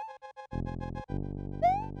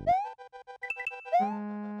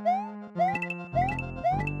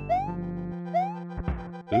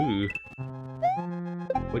 Ooh.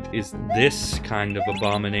 What is this kind of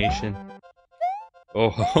abomination?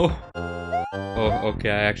 Oh, oh, okay,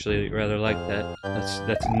 I actually rather like that.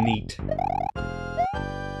 That's neat.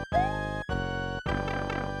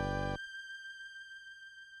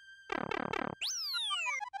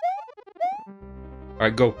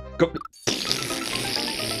 Alright, go, go!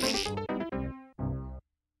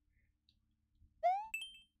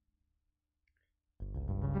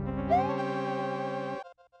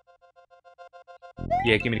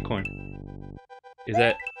 Yeah, give me the coin. Is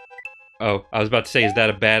that... Oh, I was about to say, is that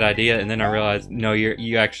a bad idea? And then I realized, no,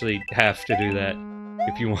 you actually have to do that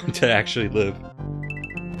if you want to actually live.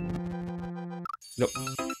 Nope.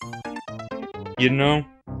 You know,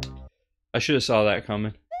 I should have saw that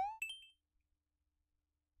coming.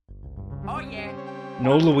 Oh yeah.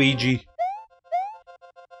 No Luigi.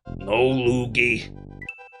 No loogie.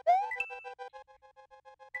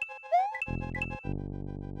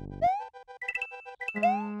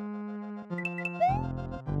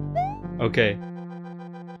 Okay.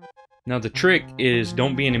 Now the trick is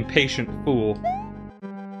don't be an impatient fool.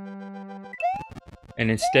 And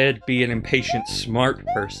instead be an impatient smart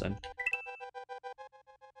person.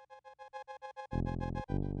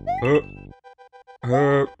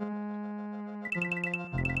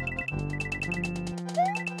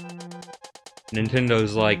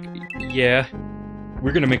 Nintendo's like, yeah,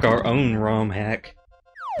 we're gonna make our own ROM hack.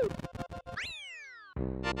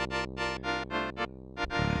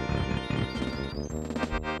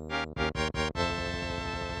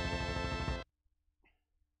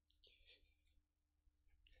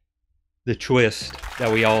 The twist that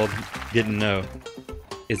we all didn't know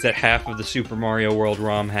is that half of the Super Mario World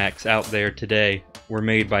ROM hacks out there today were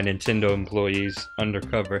made by Nintendo employees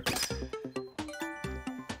undercover.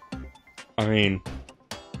 I mean,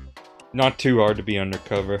 not too hard to be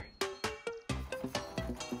undercover.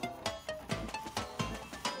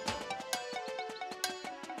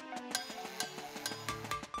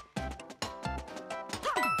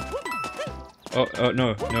 Oh,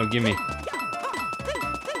 no, give me.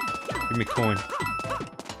 Give me coin.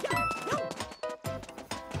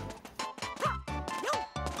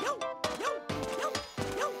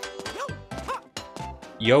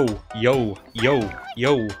 Yo.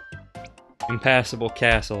 Impassable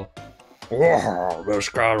castle. Oh, this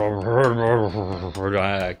I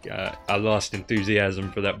lost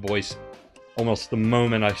enthusiasm for that voice almost the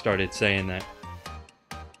moment I started saying that.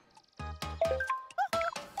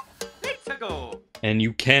 Let's go. And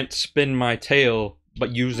you can't spin my tail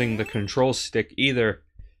but using the control stick either.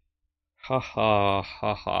 Ha ha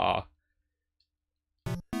ha ha.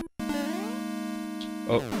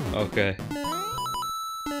 Oh, okay.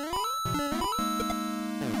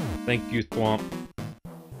 Thank you, Thwomp.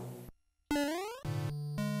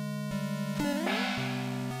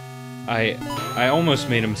 I almost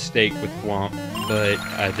made a mistake with Thwomp, but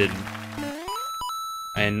I didn't.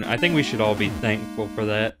 And I think we should all be thankful for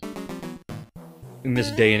that. in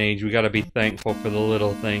this day and age, we gotta be thankful for the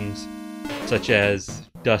little things, such as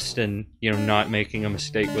Dustin, you know, not making a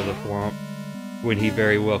mistake with a thwomp when he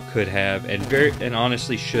very well could have, and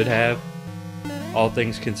honestly should have, all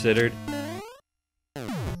things considered.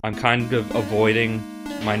 I'm kind of avoiding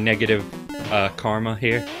my negative karma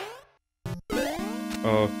here.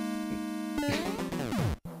 Oh.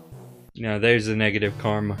 No, there's the negative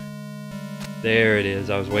karma. There it is.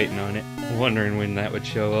 I was waiting on it. Wondering when that would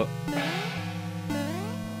show up.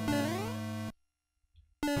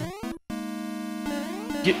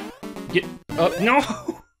 Get up. No!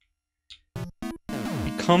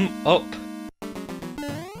 Come up.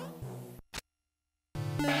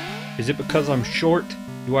 Is it because I'm short?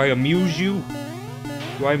 Do I amuse you?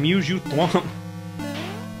 Do I amuse you, Thwomp?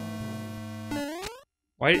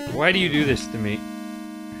 Why do you do this to me?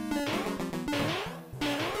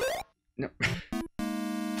 No.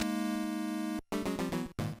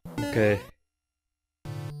 Okay.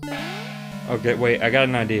 Okay, wait, I got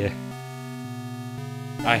an idea.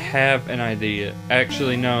 I have an idea.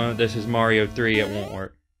 Actually, no, this is Mario 3, it won't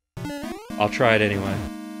work. I'll try it anyway.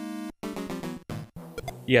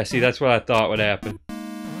 Yeah, see, that's what I thought would happen.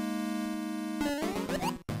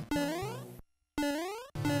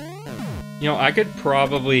 You know, I could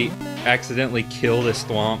probably accidentally kill this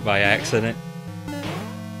Thwomp by accident.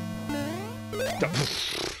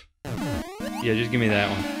 Yeah, just give me that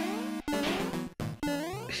one.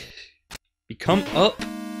 Become up!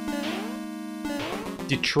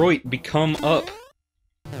 Detroit, become up!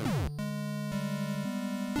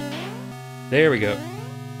 There we go.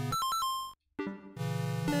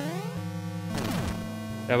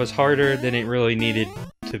 That was harder than it really needed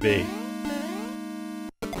to be.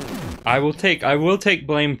 I will take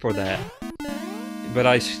blame for that. But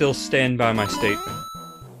I still stand by my statement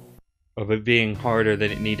of it being harder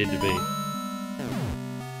than it needed to be.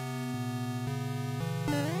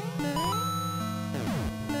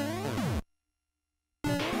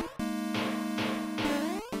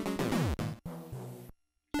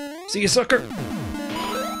 See you, sucker!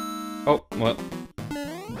 Oh, well.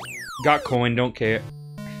 Got coin, don't care.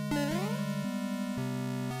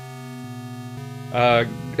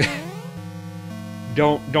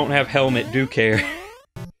 Don't have helmet, do care.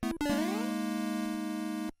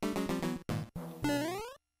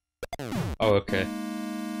 Oh, okay.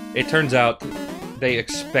 It turns out they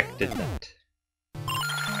expected that.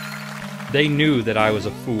 They knew that I was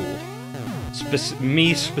a fool.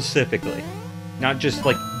 Me specifically. Not just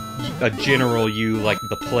like a general you, like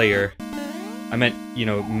the player. I meant, you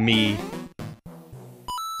know, me.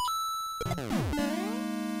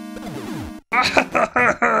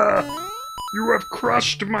 You have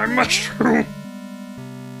crushed my mushroom!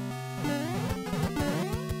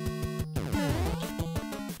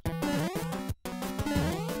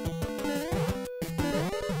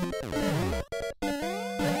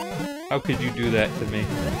 How could you do that to me?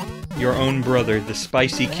 Your own brother, the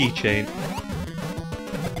spicy keychain.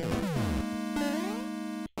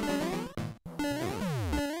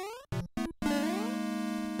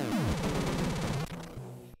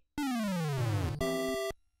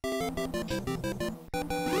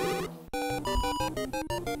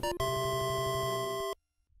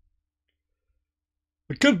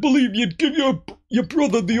 I can't believe you'd give your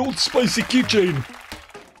brother the old spicy keychain.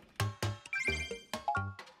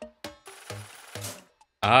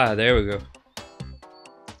 Ah, there we go.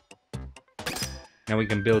 Now we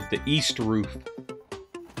can build the east roof.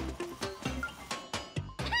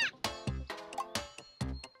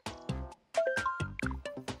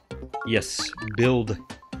 Yes, build.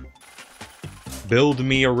 Build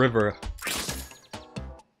me a river.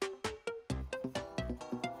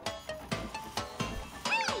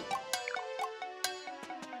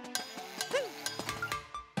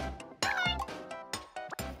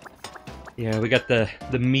 Yeah, we got the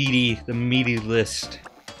meaty list.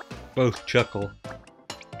 Both chuckle.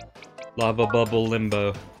 Lava bubble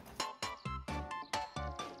limbo.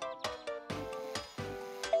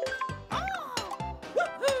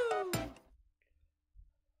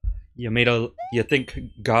 You think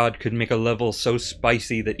God could make a level so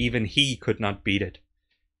spicy that even he could not beat it.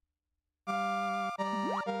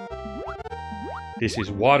 This is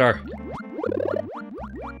water.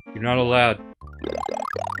 You're not allowed.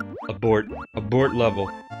 Abort. Abort level.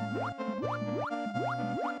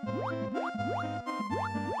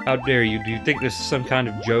 How dare you? Do you think this is some kind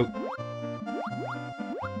of joke?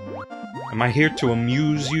 Am I here to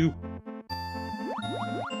amuse you?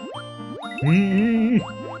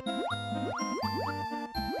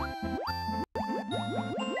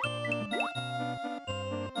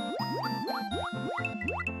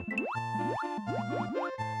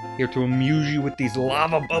 Here to amuse you with these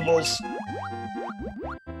lava bubbles.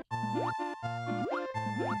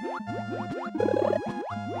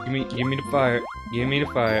 Give me the fire. Give me the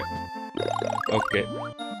fire. Okay.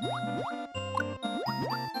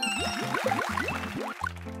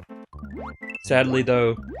 Sadly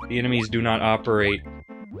though, the enemies do not operate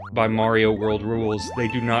by Mario World rules. They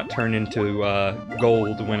do not turn into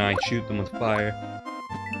gold when I shoot them with fire.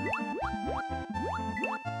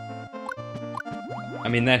 I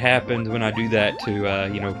mean, that happens when I do that to,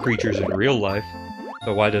 you know, creatures in real life.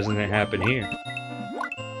 So why doesn't it happen here?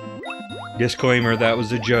 Disclaimer, that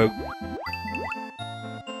was a joke.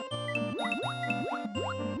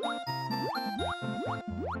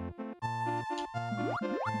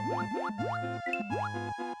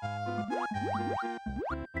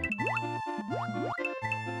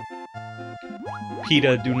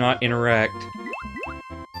 PETA, do not interact.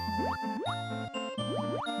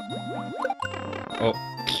 Oh.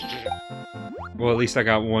 Well, at least I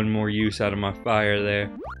got one more use out of my fire there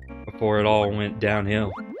before it all went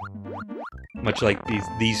downhill. Much like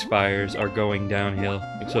these fires are going downhill,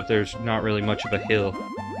 except there's not really much of a hill.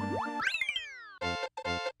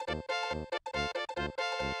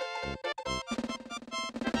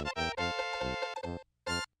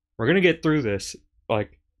 We're gonna get through this.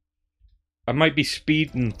 Like, I might be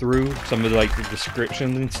speeding through some of like the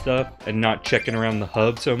descriptions and stuff and not checking around the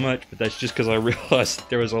hub so much, but that's just because I realized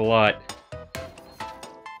there was a lot.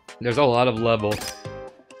 There's a lot of level.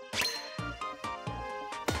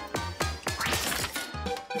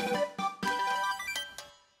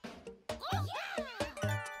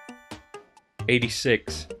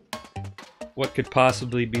 $86. What could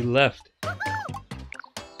possibly be left?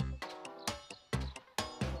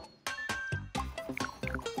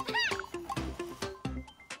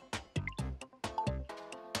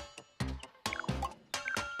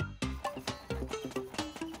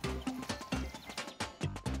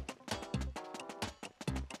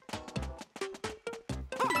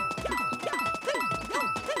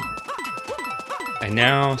 And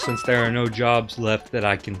now, since there are no jobs left that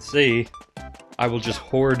I can see, I will just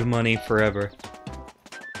hoard money forever.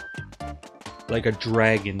 Like a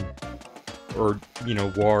dragon. Or, you know,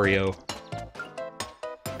 Wario.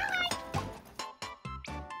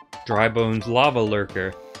 Dry Bones Lava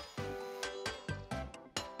Lurker.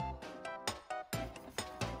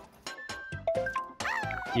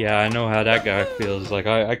 Yeah, I know how that guy feels. Like,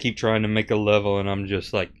 I keep trying to make a level and I'm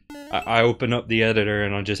just like, I open up the editor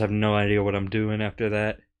and I just have no idea what I'm doing after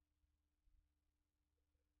that.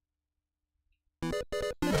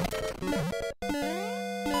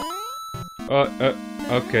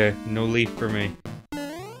 Okay, no leaf for me.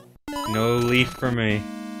 No leaf for me.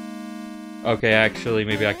 Okay, actually,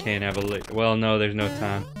 maybe I can have a leaf. Well, no, there's no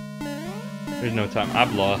time. There's no time.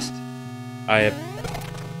 I've lost. I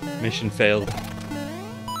have... Mission failed.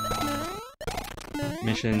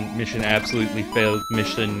 Mission absolutely failed.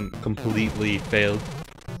 Mission completely failed.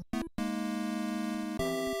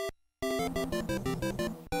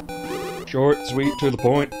 Short, sweet, to the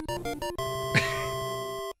point.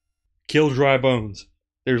 Kill Dry Bones.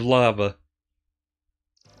 There's lava.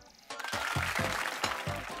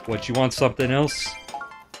 What, you want something else?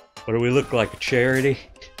 What do we look like, a charity?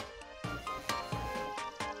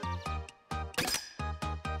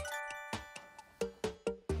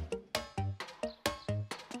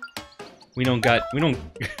 We don't got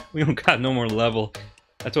no more level.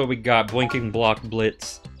 That's what we got, Blinking Block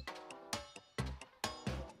Blitz.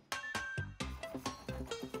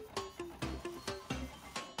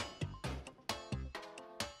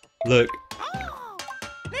 Look,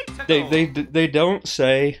 they don't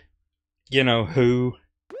say, you know, who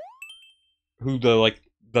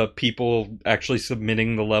the people actually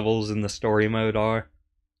submitting the levels in the story mode are.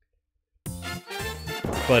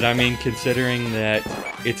 But I mean, considering that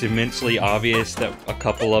it's immensely obvious that a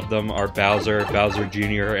couple of them are Bowser, Bowser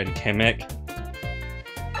Jr., and Kamek,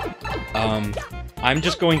 I'm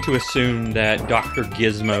just going to assume that Dr.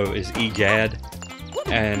 Gizmo is EGAD,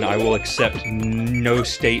 and I will accept no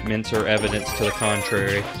statements or evidence to the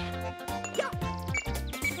contrary.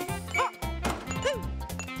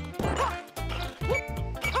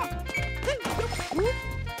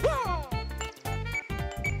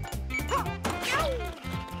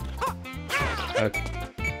 Okay.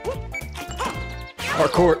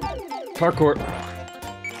 Parkour! Parkour!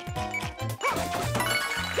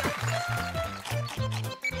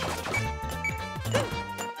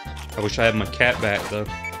 I wish I had my cat back, though.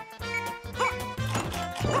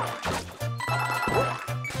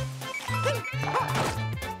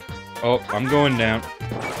 Oh, I'm going down.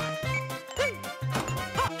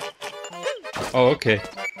 Oh, okay.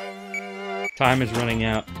 Time is running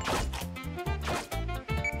out.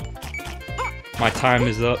 My time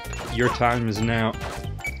is up. Your time is now.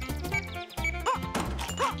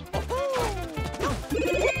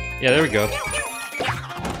 Yeah, there we go.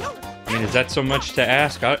 I mean, is that so much to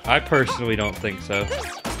ask? I personally don't think so.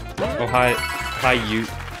 Oh, hi, you.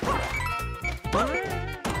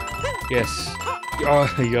 Yes.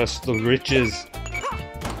 Oh, yes, the riches.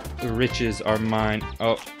 The riches are mine.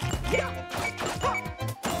 Oh.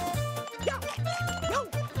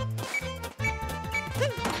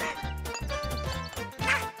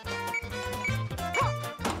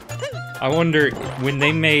 I wonder, when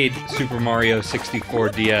they made Super Mario 64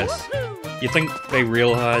 DS, you think they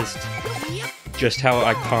realized just how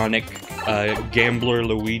iconic Gambler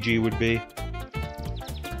Luigi would be?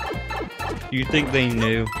 Do you think they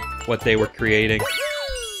knew what they were creating?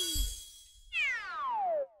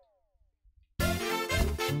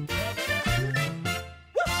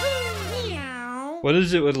 What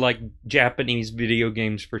is it with, like, Japanese video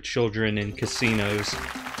games for children in casinos?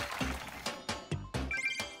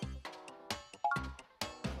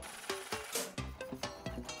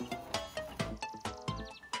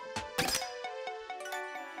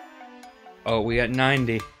 Oh, we got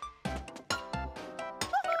 90.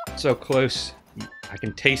 So close. I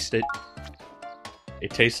can taste it.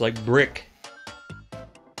 It tastes like brick.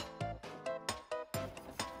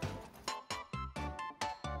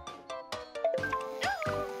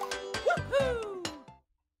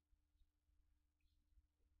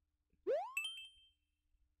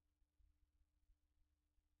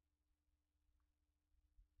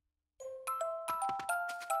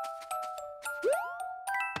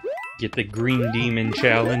 Get the Green Demon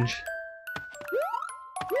Challenge.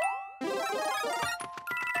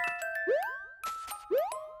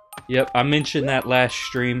 Yep, I mentioned that last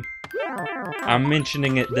stream. I'm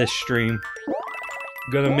mentioning it this stream.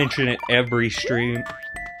 Gonna mention it every stream.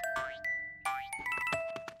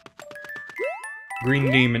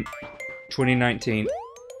 Green Demon 2019.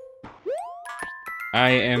 I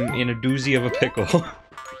am in a doozy of a pickle.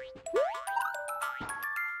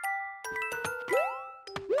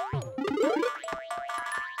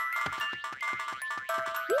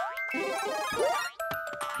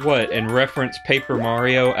 What, and reference Paper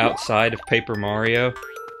Mario outside of Paper Mario?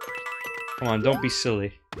 Come on, don't be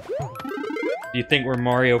silly. Do you think we're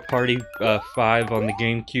Mario Party 5 on the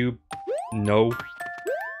GameCube? No.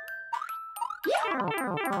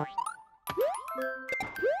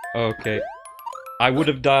 Okay. I would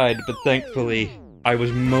have died, but thankfully, I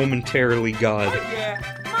was momentarily God. Oh yeah,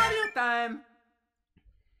 Mario time.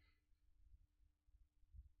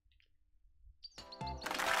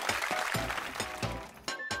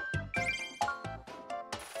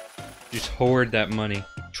 Just hoard that money.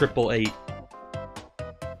 888.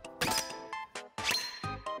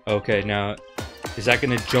 Okay, now, is that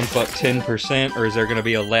gonna jump up 10%, or is there gonna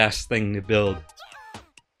be a last thing to build?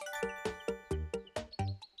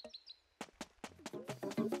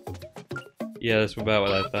 Yeah, that's about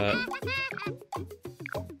what I thought.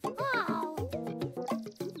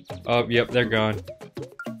 Oh, yep, they're gone.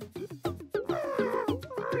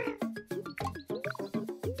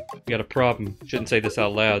 We got a problem. Shouldn't say this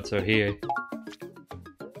out loud, so here.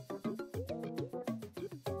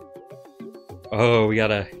 Oh, we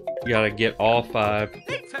gotta get all 5.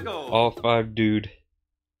 Let's go. All 5, dude.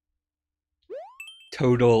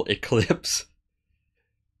 Total eclipse.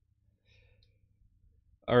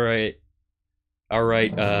 Alright.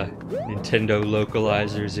 Alright, Nintendo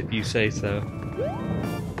localizers, if you say so.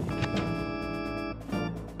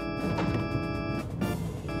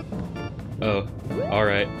 Oh,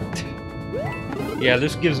 alright. Yeah,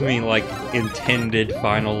 this gives me, like, intended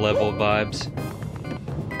final level vibes.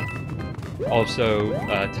 Also,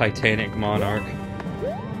 Titanic Monarch.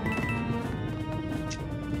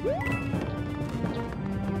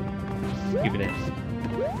 Give it in.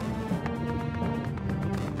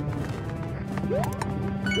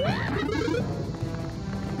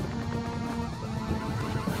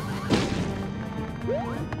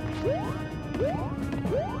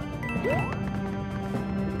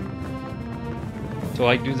 So,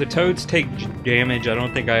 like, do the toads take damage? I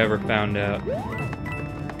don't think I ever found out.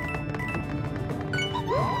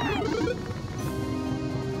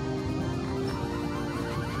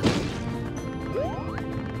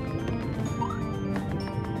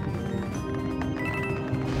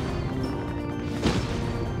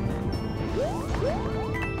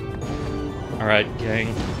 Alright,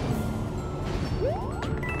 gang.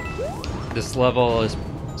 This level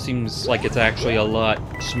seems like it's actually a lot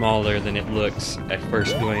smaller than it looks at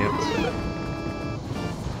first glance.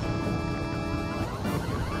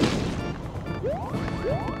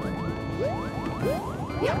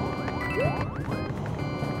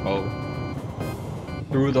 Oh.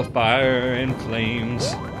 through the fire and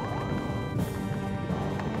flames.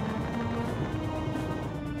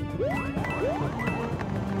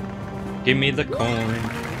 Give me the coin.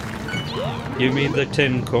 Give me the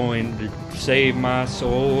 10 coin to save my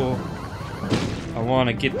soul. I want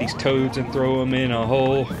to get these toads and throw them in a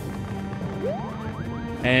hole.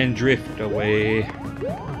 And drift away.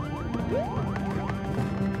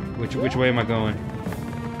 Which way am I going?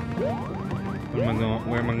 Where am I going?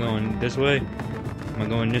 Where am I going? This way? Am I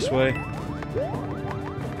going this way?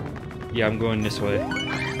 Yeah, I'm going this way.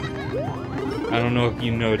 I don't know if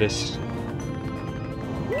you noticed,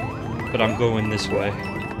 but I'm going this way.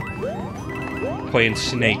 Playing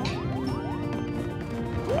Snake.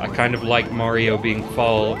 I kind of like Mario being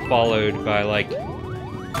followed by like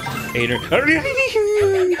 8 or...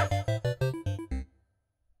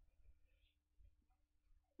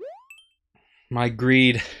 My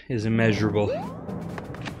greed is immeasurable,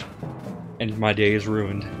 and my day is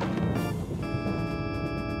ruined.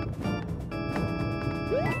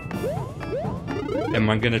 Am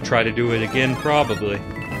I gonna try to do it again? Probably.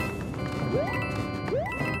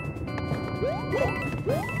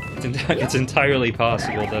 It's entirely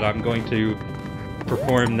possible that I'm going to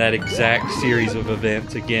perform that exact series of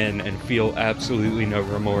events again and feel absolutely no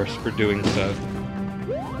remorse for doing so.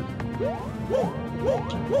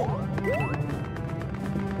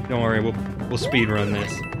 Don't worry, we'll speedrun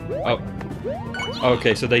this. Oh.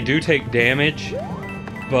 Okay, so they do take damage,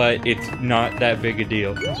 but it's not that big a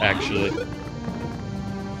deal, actually.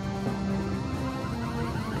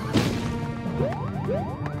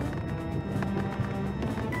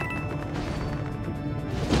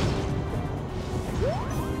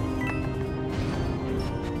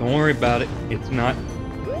 Don't worry about it. It's not...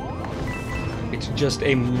 It's just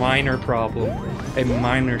a minor problem. A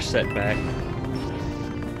minor setback.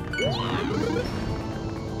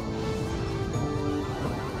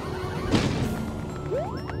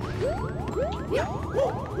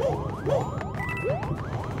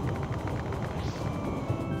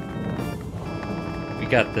 We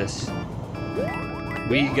got this.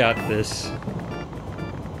 We got this.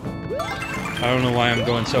 I don't know why I'm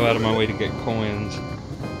going so out of my way to get coins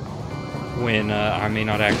when I may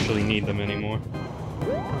not actually need them anymore.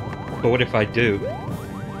 But what if I do?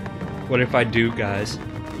 What if I do, guys?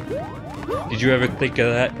 Did you ever think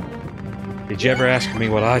of that? Did you ever ask me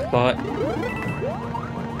what I thought?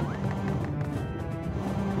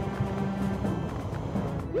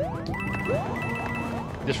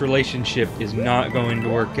 This relationship is not going to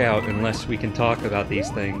work out unless we can talk about these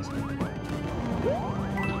things.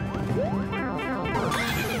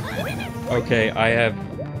 Okay,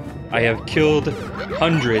 I have killed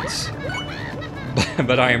hundreds,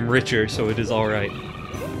 but I am richer, so it is alright.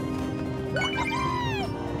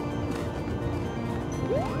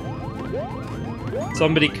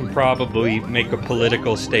 Somebody can probably make a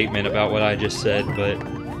political statement about what I just said, but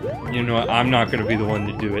you know what, I'm not going to be the one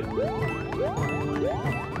to do it.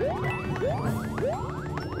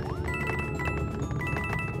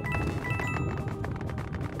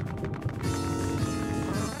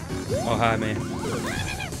 Oh, hi, man.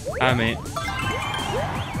 Hi, man.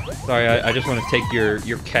 Sorry, I just want to take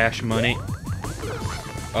your cash money.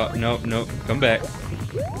 No, no, come back.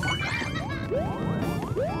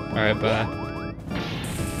 Alright, bye.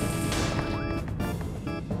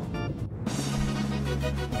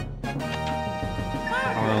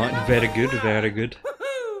 Alright, very good, very good.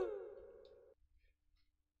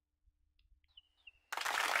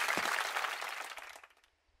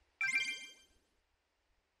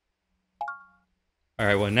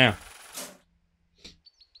 Alright, what now?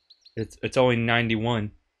 It's only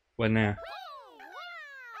 91. What now?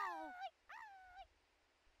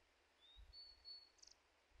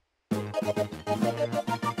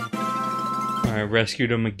 Alright,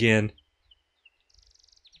 rescued him again.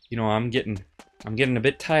 You know, I'm getting a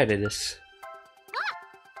bit tired of this.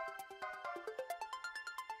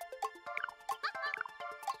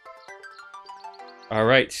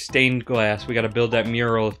 Alright, stained glass. We gotta build that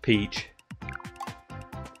mural of Peach.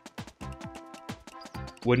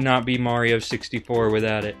 Would not be Mario 64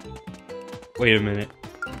 without it. Wait a minute.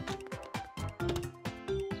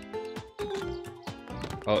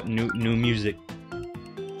 Oh, new music.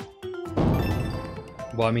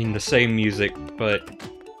 Well, I mean the same music, but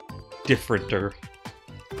differenter.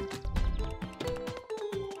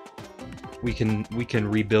 We can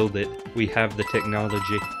rebuild it. We have the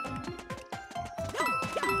technology.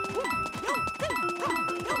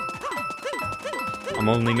 I'm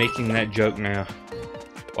only making that joke now.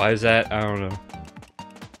 Why is that? I don't know.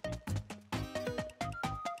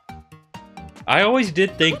 I always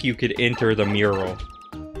did think you could enter the mural.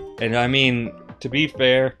 And I mean, to be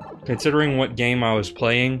fair, considering what game I was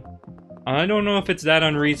playing, I don't know if it's that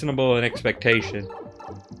unreasonable an expectation.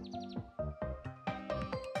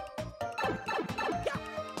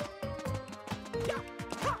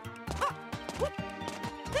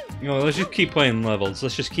 You know, let's just keep playing levels.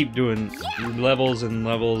 Let's just keep doing levels and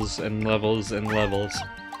levels and levels and levels.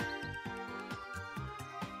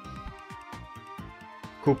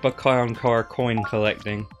 Koopa Clown Car coin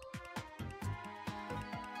collecting.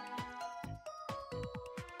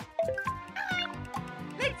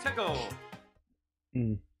 Let's go.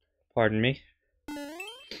 Pardon me.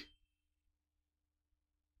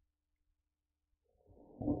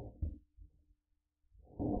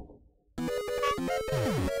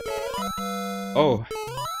 Oh,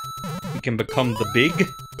 we can become the big?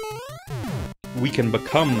 We can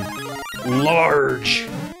become large!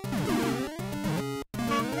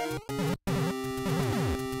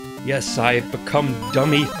 Yes, I've become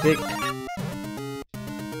dummy thick.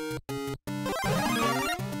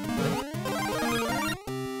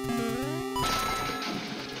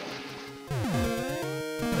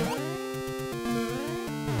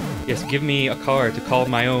 Yes, give me a car to call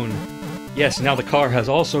my own. Yes, now the car has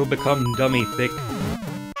also become dummy thick.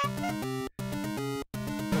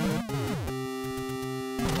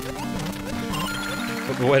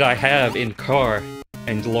 But what I have in car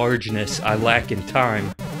and largeness, I lack in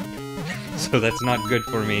time. So that's not good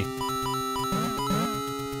for me.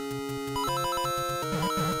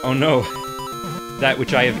 Oh no! That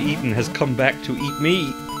which I have eaten has come back to eat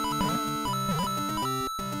me!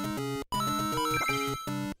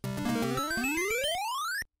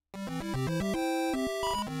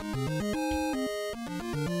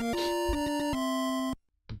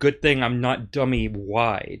 Good thing I'm not dummy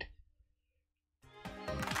wide.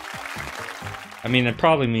 I mean, it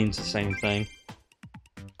probably means the same thing.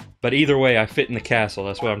 But either way, I fit in the castle,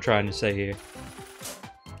 that's what I'm trying to say here.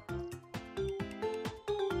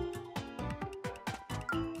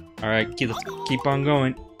 Alright, let's keep on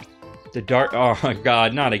going. The dark— oh my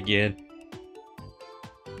god, not again.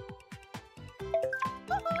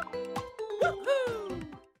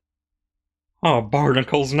 Oh,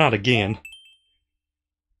 barnacles, not again.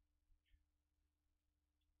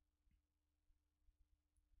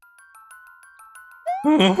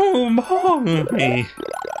 Oh, mommy.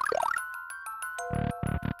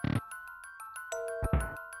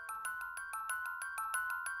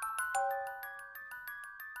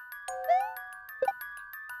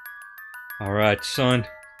 Alright, son.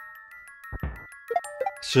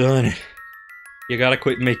 Son, you gotta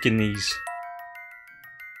quit making these.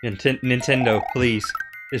 Nintendo, please.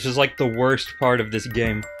 This is like the worst part of this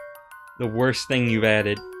game. The worst thing you've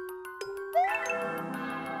added.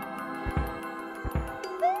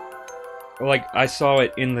 Like, I saw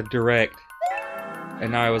it in the direct,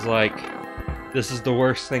 and I was like, this is the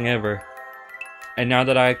worst thing ever. And now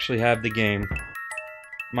that I actually have the game,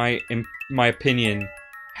 my opinion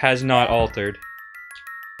has not altered.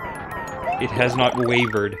 It has not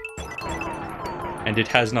wavered. And it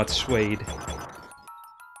has not swayed.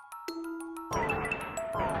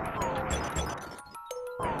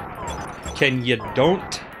 Can you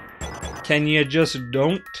don't? Can you just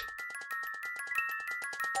don't?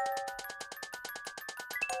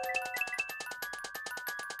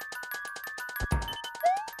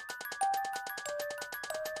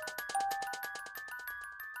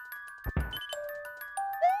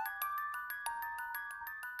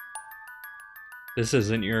 This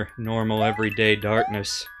isn't your normal everyday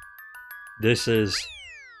darkness. This is...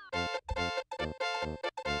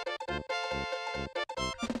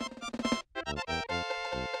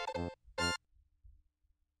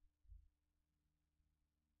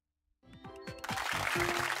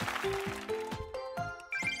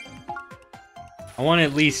 I want to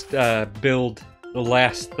at least build the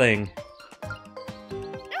last thing.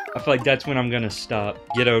 I feel like that's when I'm gonna stop.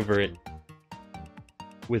 Get over it.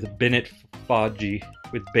 With Bennett Foggy,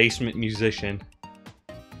 with Basement Musician.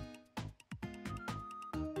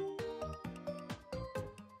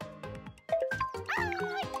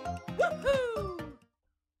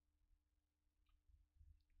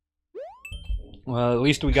 Well, at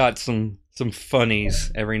least we got some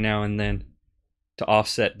funnies every now and then to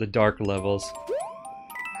offset the dark levels.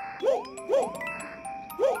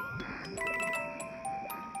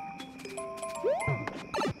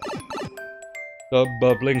 The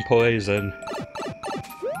bubbling poison.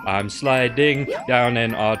 I'm sliding down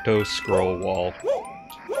an auto scroll wall.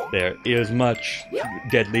 There is much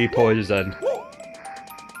deadly poison,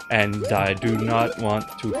 and I do not want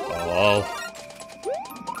to fall.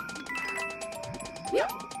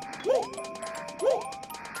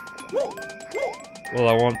 Well,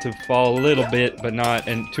 I want to fall a little bit, but not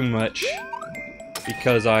too much,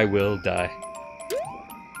 because I will die.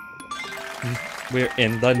 We're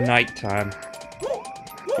in the nighttime,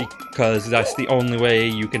 because that's the only way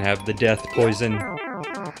you can have the death poison.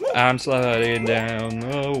 I'm sliding down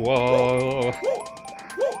the wall.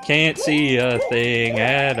 Can't see a thing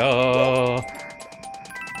at all.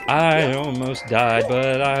 I almost died,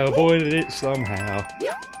 but I avoided it somehow.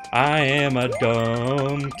 I am a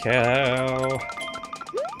dumb cow.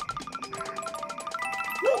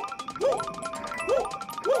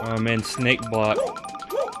 I'm in snake block.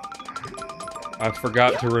 I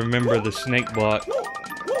forgot to remember the snake block.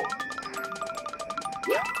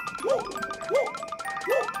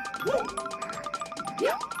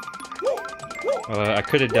 I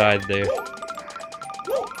could have died there.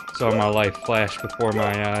 Saw my life flash before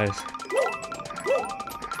my eyes.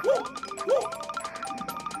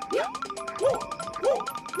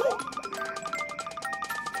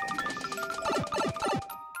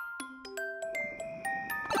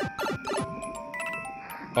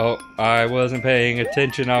 Oh, I wasn't paying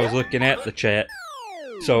attention, I was looking at the chat.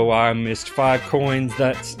 So I missed 5 coins,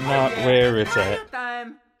 that's not where it's at. Mario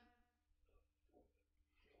time.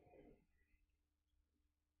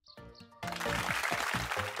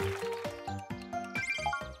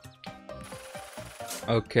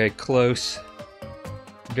 Okay, close.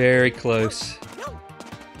 Very close.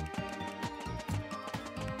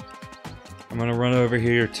 I'm gonna run over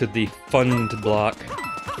here to the fund block.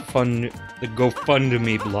 The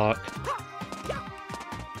GoFundMe block.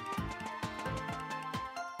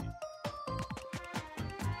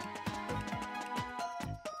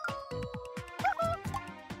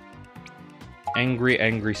 Angry,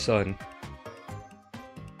 angry sun.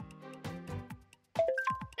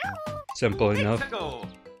 Simple enough. Go.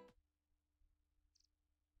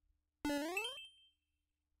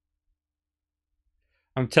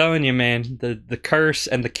 I'm telling you, man, the curse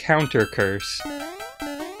and the counter curse.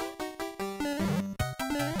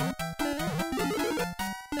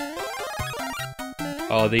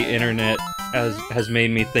 Oh, the internet has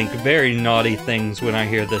made me think very naughty things when I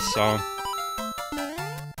hear this song.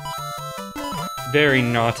 Very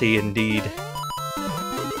naughty indeed.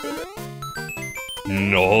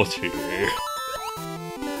 Naughty.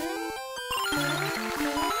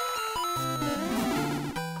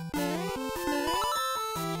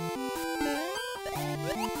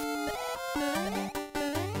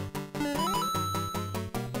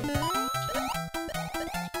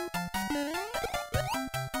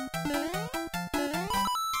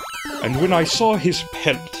 And when I saw his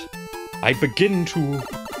pelt, I begin to...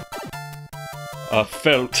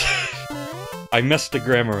 felt. I messed the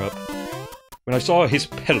grammar up. When I saw his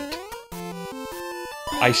pelt,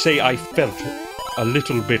 I say I felt a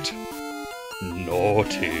little bit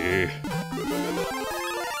naughty.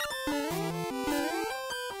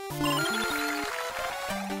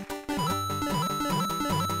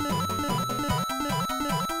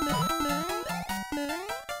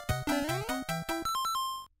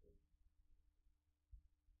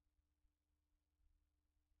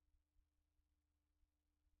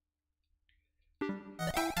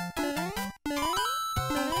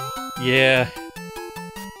 Yeah.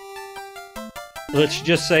 Let's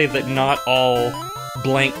just say that not all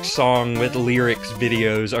blank song with lyrics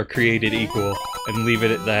videos are created equal, and leave it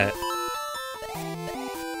at that.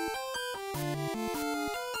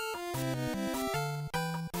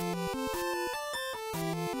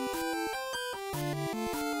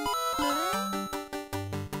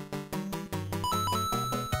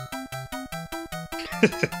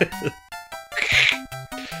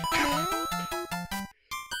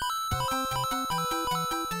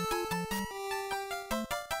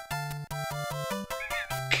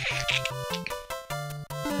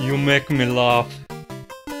 You make me laugh,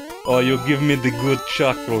 or you give me the good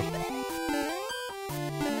chuckle.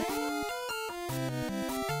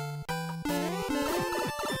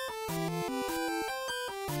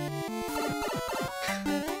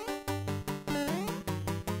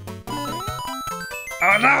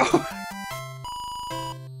 Oh no!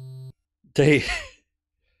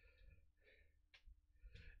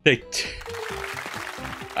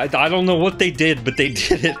 I don't know what they did, but they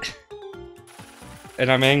did it.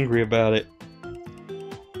 And I'm angry about it.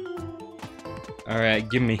 Alright,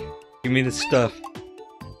 give me the stuff.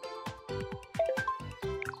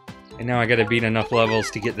 And now I gotta beat enough levels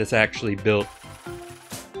to get this actually built.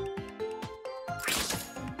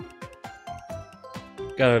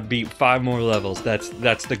 Gotta beat 5 more levels, that's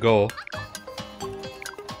the goal.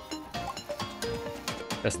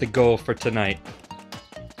 That's the goal for tonight.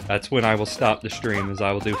 That's when I will stop the stream, as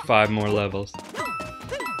I will do 5 more levels.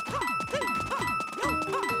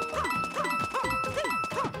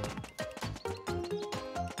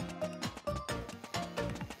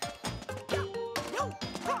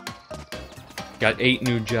 Got 8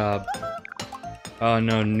 new job. Oh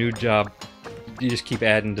no, new job. You just keep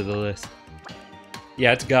adding to the list.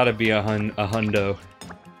 Yeah, it's gotta be a hundo.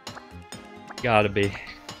 Gotta be.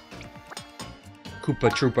 Koopa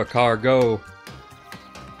Troopa car, go!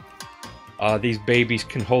 These babies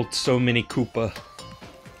can hold so many Koopa.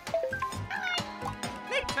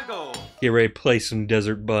 Let's go. Get ready to play some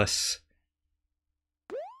Desert Bus.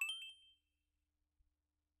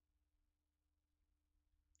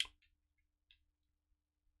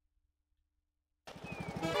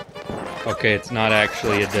 Okay, it's not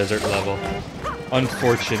actually a desert level.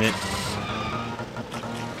 Unfortunate.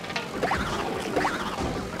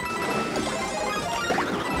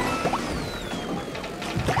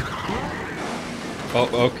 Oh,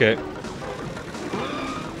 okay.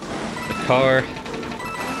 The car.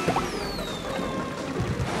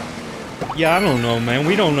 Yeah, I don't know, man.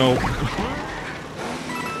 We don't know.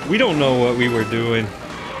 We don't know what we were doing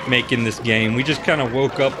making this game. We just kind of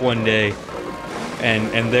woke up one day.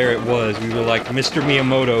 And there it was. We were like, Mr.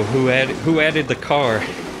 Miyamoto, who added the car?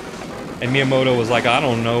 And Miyamoto was like, I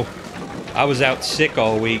don't know. I was out sick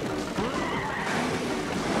all week.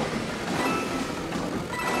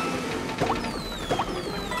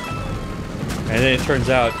 And then it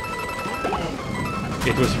turns out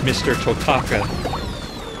it was Mr. Totaka.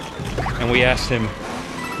 And we asked him,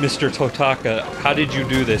 Mr. Totaka, how did you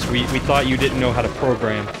do this? We thought you didn't know how to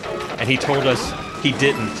program. And he told us he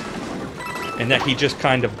didn't. And that he just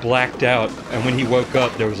kind of blacked out, and when he woke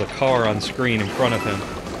up, there was a car on screen in front of him.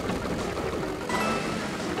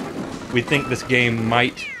 We think this game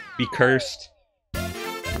might be cursed.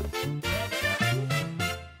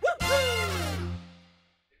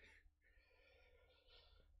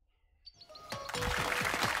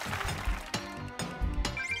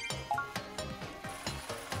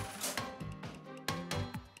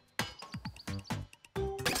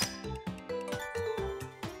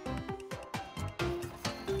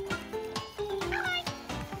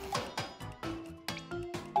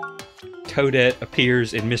 Toadette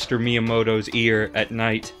appears in Mr. Miyamoto's ear at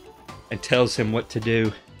night and tells him what to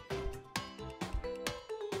do.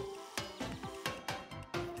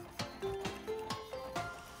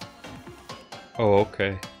 Oh,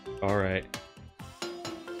 okay. Alright.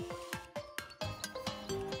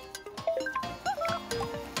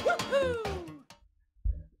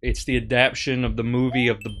 It's the adaptation of the movie,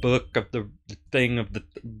 of the book, of the thing, of the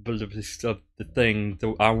thing.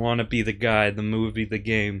 I Wanna Be the Guy, the movie, the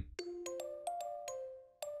game.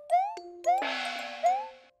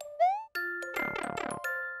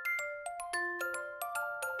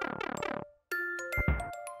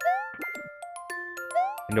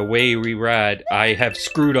 And away we ride. I have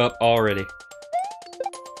screwed up already.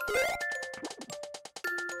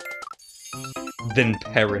 Then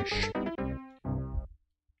perish.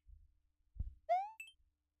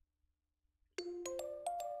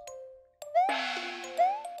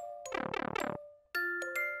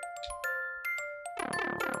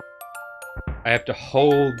 I have to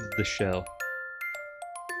hold the shell.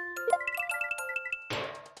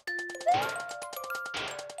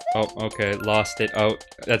 Oh, okay, lost it. Oh,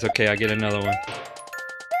 that's okay, I get another one.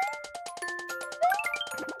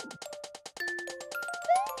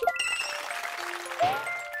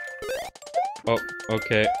 Oh,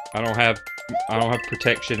 okay. I don't have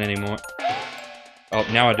protection anymore. Oh,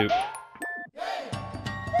 now I do.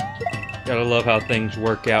 Gotta love how things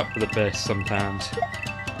work out for the best sometimes.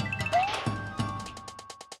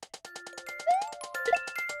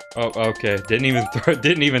 Oh, okay. Didn't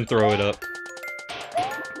even throw it up.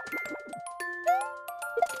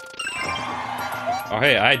 Oh,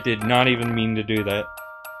 hey, I did not even mean to do that.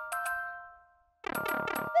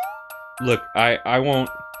 Look, I won't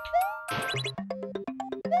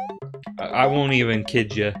even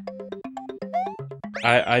kid you.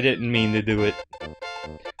 I didn't mean to do it.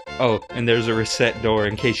 Oh, and there's a reset door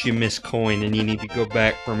in case you miss coin and you need to go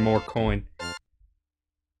back for more coin.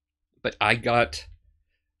 But I got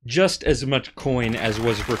just as much coin as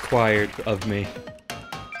was required of me.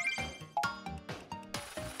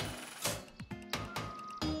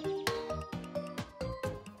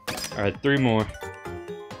 Alright, 3 more.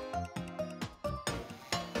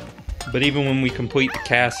 But even when we complete the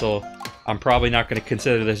castle, I'm probably not going to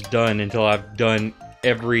consider this done until I've done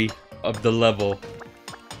every of the level.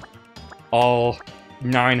 All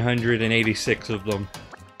 986 of them.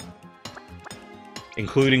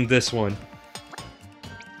 Including this one.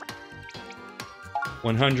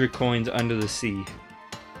 100 coins under the sea.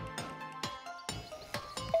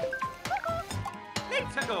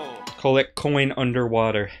 Let's go. Collect coin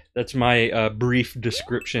underwater. That's my brief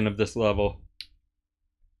description of this level.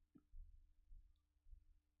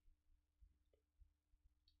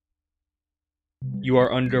 You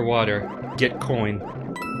are underwater. Get coin.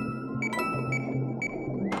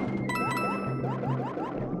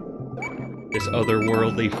 This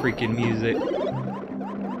otherworldly freaking music.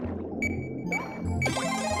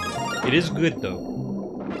 It is good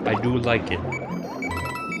though. I do like it.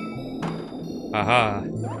 Aha.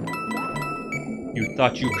 You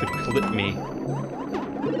thought you could clip me.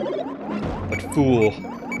 But fool.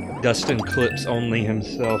 Dustin clips only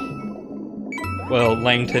himself. Well,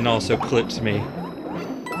 Langton also clips me.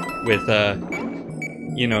 With,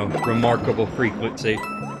 you know, remarkable frequency.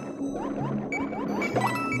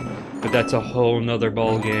 But that's a whole nother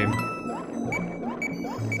ballgame.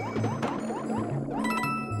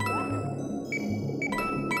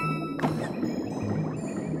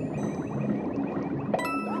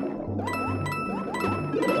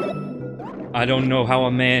 I don't know how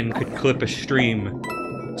a man could clip a stream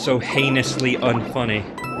so heinously unfunny.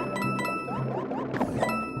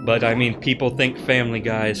 But I mean, people think Family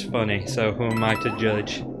Guy is funny, so who am I to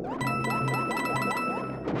judge?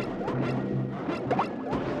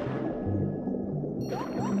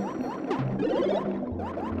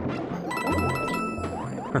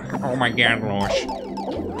 Oh my god, Rosh.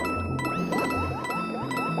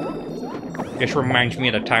 This reminds me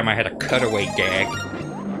of the time I had a cutaway gag.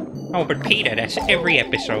 Oh, but Peter, that's every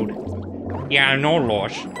episode. Yeah, I know,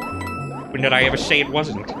 Rosh. When did I ever say it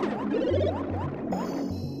wasn't?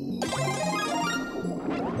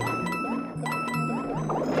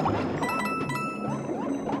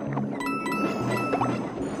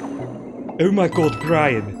 Oh my god,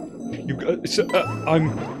 Brian.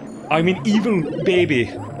 I'm an evil baby.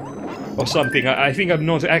 Or something. I think I'm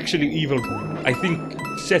not actually evil. I think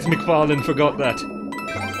Seth MacFarlane forgot that.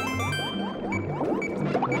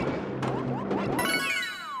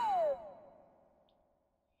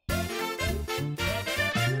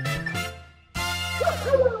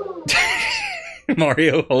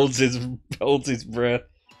 Mario holds his breath.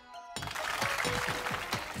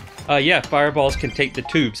 Yeah, fireballs can take the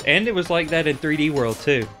tubes, and it was like that in 3D World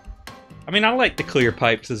too. I mean, I like the clear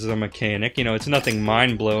pipes as a mechanic. You know, it's nothing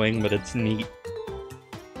mind-blowing, but it's neat.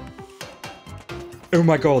 Oh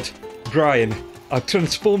my god, Brian, I've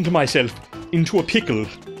transformed myself into a pickle.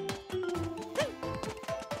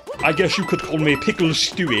 I guess you could call me Pickle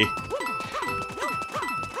Stewie.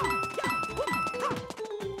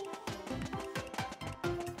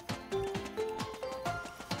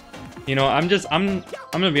 You know, I'm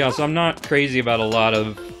gonna be honest, I'm not crazy about a lot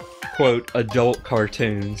of, quote, adult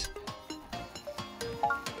cartoons.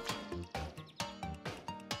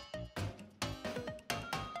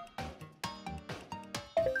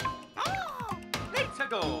 Let's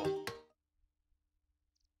go.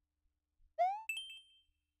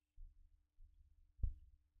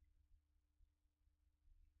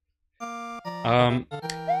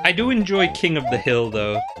 I do enjoy King of the Hill,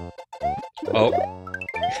 though. Oh.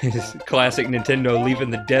 Classic Nintendo leaving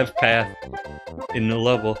the dev path in the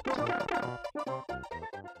level.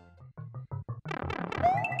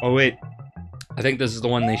 Oh wait, I think this is the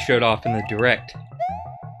one they showed off in the Direct.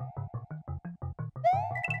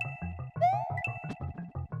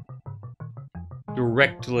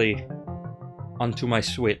 Directly onto my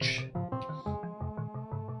Switch.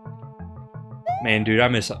 Man, dude, I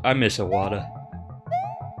miss Iwata.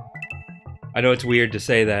 I know it's weird to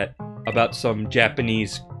say that about some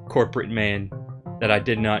Japanese corporate man that I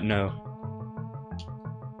did not know.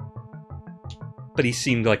 But he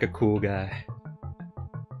seemed like a cool guy.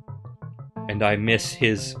 And I miss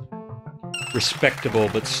his respectable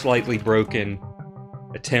but slightly broken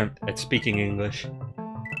attempt at speaking English.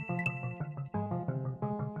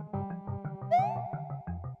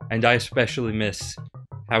 And I especially miss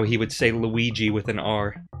how he would say Luigi with an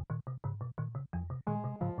R.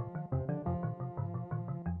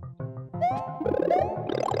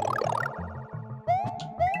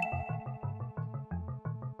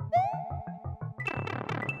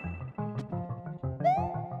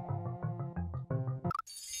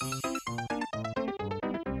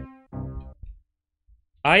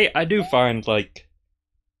 I do find, like,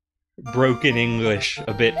 broken English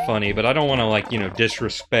a bit funny, but I don't want to, like, you know,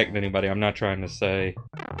 disrespect anybody. I'm not trying to say,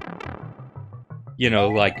 you know,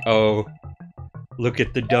 like, oh, look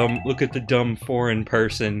at the dumb foreign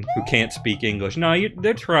person who can't speak English. No,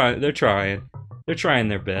 they're trying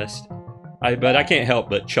their best. But I can't help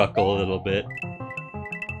but chuckle a little bit.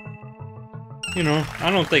 You know,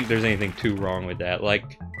 I don't think there's anything too wrong with that.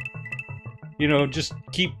 Like, you know, just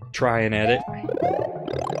keep trying at it.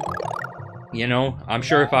 You know, I'm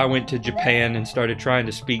sure if I went to Japan and started trying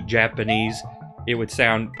to speak Japanese, it would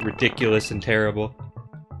sound ridiculous and terrible.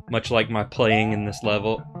 Much like my playing in this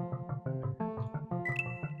level.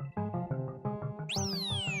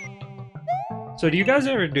 So do you guys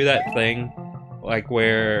ever do that thing, like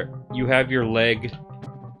where you have your leg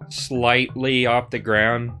slightly off the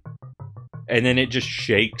ground, and then it just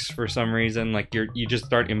shakes for some reason? Like you just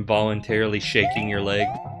start involuntarily shaking your leg.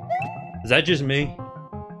 Is that just me?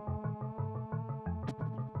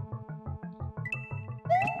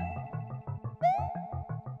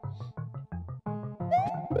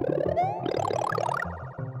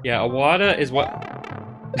 Yeah, Awada is what...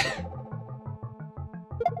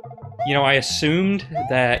 You know, I assumed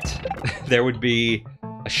that there would be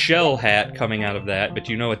a shell hat coming out of that, but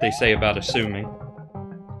you know what they say about assuming.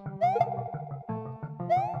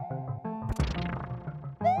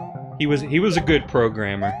 He was a good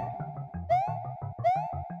programmer.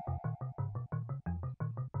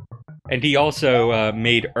 And he also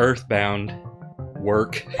made Earthbound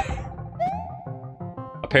work.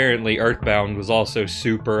 Apparently Earthbound was also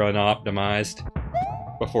super unoptimized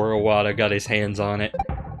before Awada got his hands on it.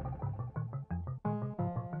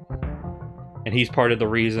 And he's part of the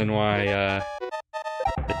reason why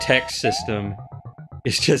the text system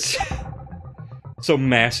is just so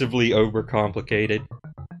massively overcomplicated.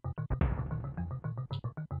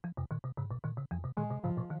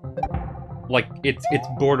 Like, it's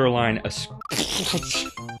borderline a...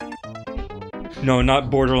 No, not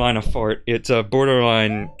borderline a fart. It's a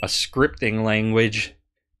borderline a scripting language.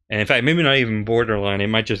 And in fact, maybe not even borderline. It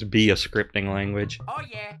might just be a scripting language. Oh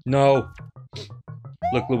yeah. No.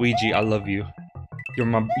 Look, Luigi, I love you.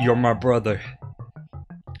 You're my brother.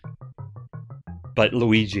 But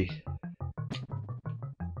Luigi,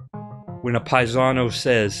 when a paisano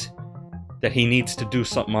says that he needs to do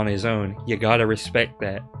something on his own, you gotta respect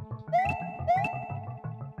that.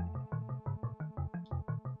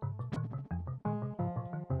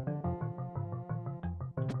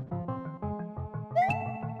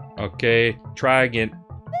 Okay, try again.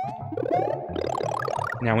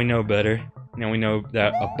 Now we know better. Now we know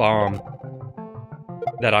that a bomb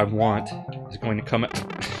that I want is going to come out.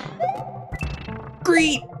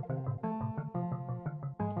 Great!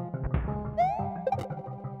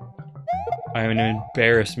 I am an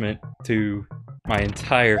embarrassment to my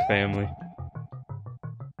entire family.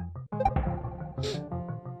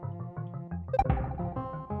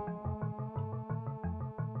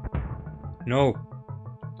 No.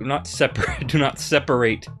 Do not separate. Do not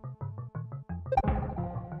separate.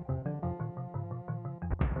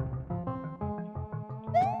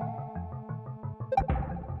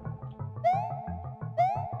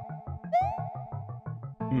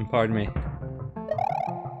 Pardon me.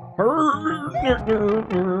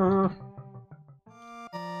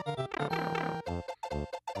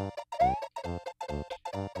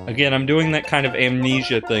 Again, I'm doing that kind of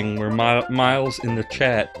amnesia thing where Miles in the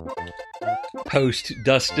chat post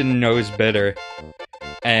Dustin knows better,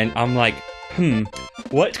 and I'm like,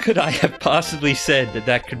 what could I have possibly said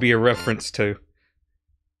that could be a reference to?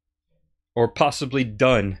 Or possibly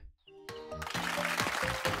done?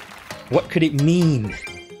 What could it mean?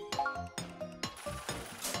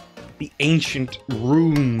 The ancient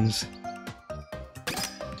runes.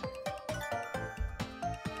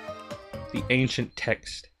 The ancient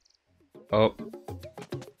text. Oh.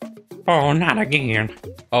 Oh, not again.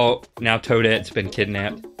 Oh, now Toadette's been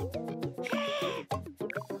kidnapped.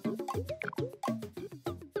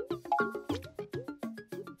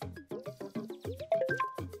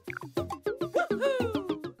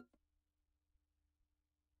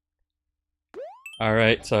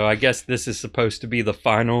 Alright, so I guess this is supposed to be the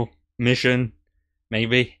final mission,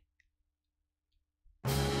 maybe?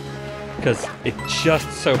 Because it just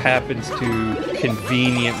so happens to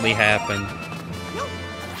conveniently happen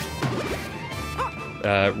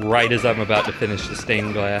right as I'm about to finish the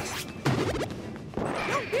stained glass.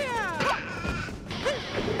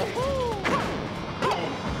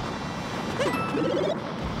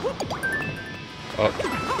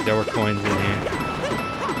 Oh, there were coins in here.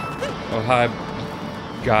 Oh, hi,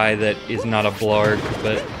 guy that is not a blarg,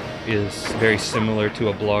 but is very similar to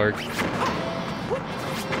a blarg.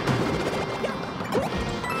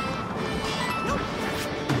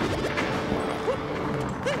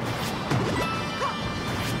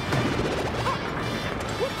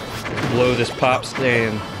 Blow this pop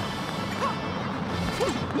stand.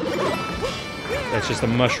 That's just a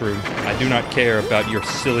mushroom. I do not care about your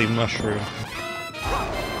silly mushroom.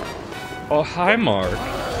 Oh, hi, Mark.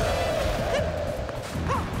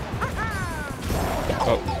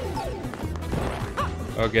 Oh.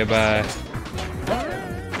 Okay, bye.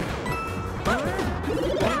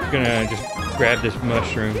 I'm gonna just grab this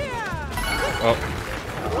mushroom. Oh.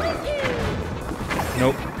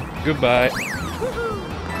 Nope. Goodbye.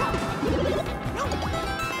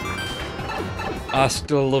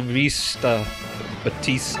 Hasta la vista,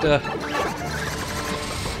 Batista.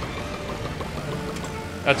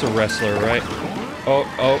 That's a wrestler, right? Oh,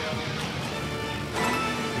 oh.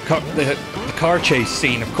 The car chase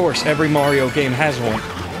scene. Of course, every Mario game has one.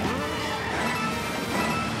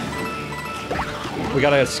 We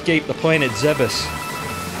gotta escape the planet Zebus.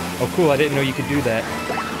 Oh, cool, I didn't know you could do that.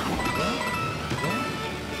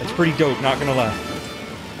 That's pretty dope, not gonna lie.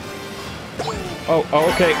 Oh,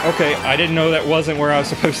 okay, okay. I didn't know that wasn't where I was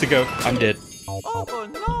supposed to go. I'm dead. Oh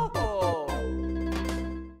no!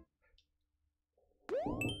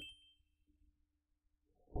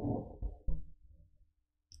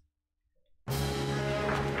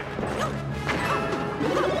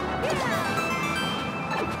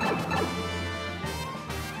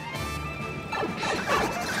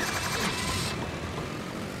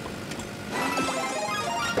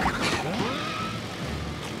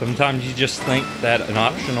 Sometimes you just think that an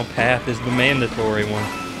optional path is the mandatory one.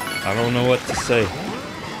 I don't know what to say.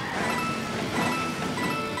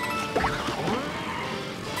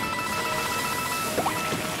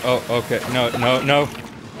 Oh, okay. No, no, no.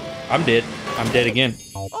 I'm dead. I'm dead again.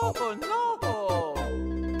 Oh no!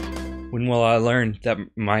 When will I learn that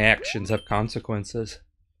my actions have consequences?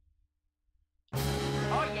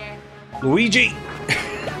 Oh yeah! Luigi!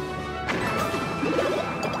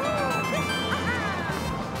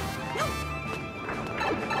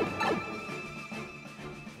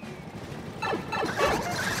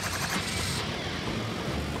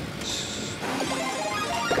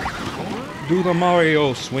 Do the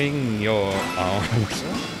Mario swing your arms.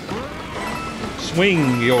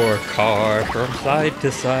 Swing your car from side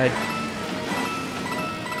to side.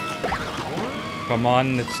 Come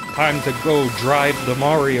on, it's time to go drive the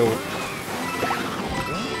Mario.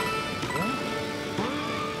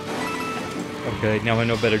 Okay, now I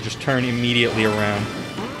know better. Just turn immediately around.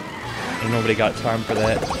 Ain't nobody got time for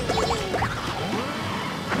that.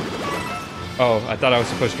 Oh, I thought I was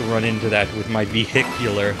supposed to run into that with my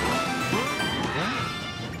vehicular.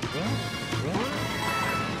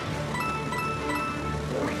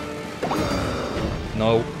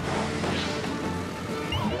 No.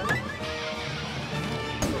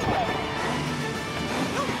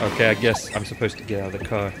 Okay, I guess I'm supposed to get out of the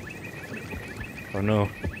car. Oh no.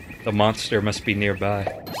 The monster must be nearby.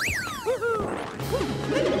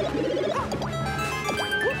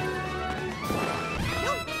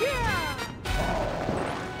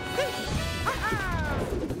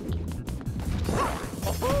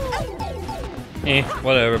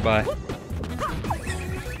 Whatever, bye.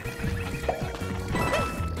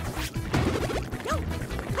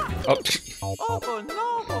 Oh. Oh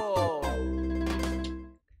no!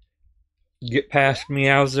 Get past me,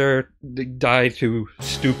 Meowser. Die to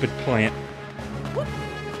stupid plant.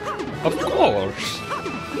 Of course.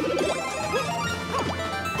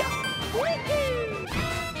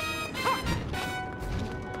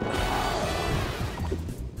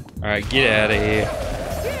 Alright, get out of here.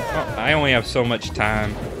 Oh, I only have so much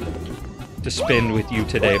time to spend with you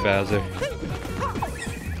today, Bowser.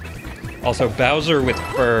 Also, Bowser with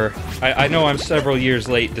fur. I know I'm several years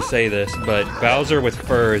late to say this, but Bowser with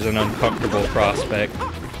fur is an uncomfortable prospect.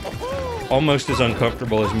 Almost as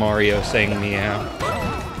uncomfortable as Mario saying meow.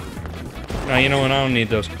 Now, you know what? I don't need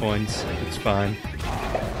those coins. It's fine.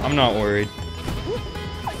 I'm not worried.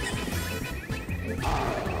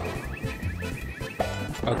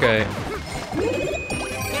 Okay.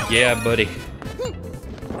 Yeah, buddy.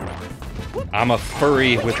 I'm a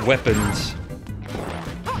furry with weapons.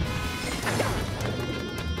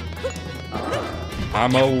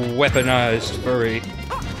 I'm a weaponized furry.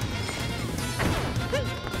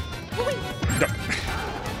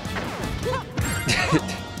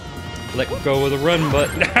 Let go of the run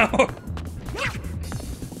button now.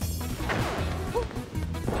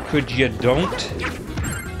 Could you don't?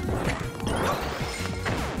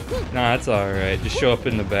 Nah, that's alright. Just show up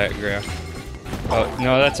in the background. Oh,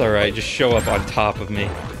 no, that's alright. Just show up on top of me.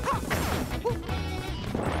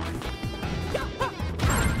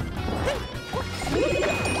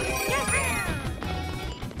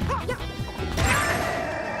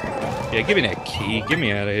 Yeah, give me that key. Get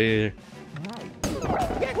me out of here.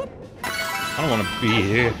 I don't want to be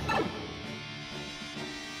here.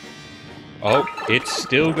 Oh, it's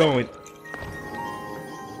still going.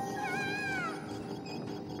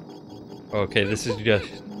 Okay, this is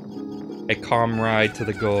just a calm ride to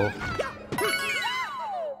the goal.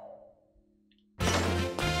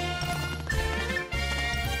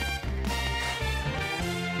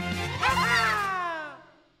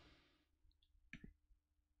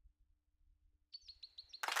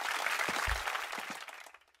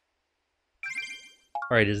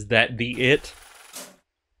 Alright, is that the it?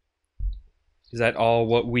 Is that all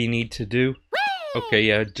what we need to do? Okay,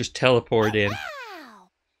 yeah, just teleport in.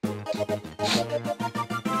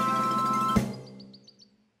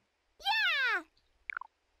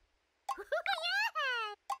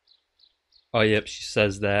 Oh, yep, she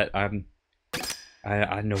says that.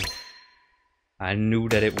 I know. I knew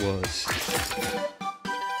that it was.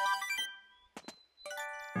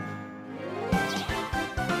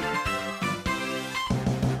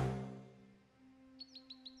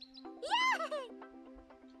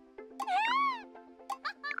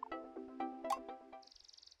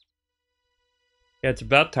 Yeah, it's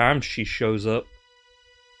about time she shows up.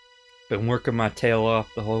 Been working my tail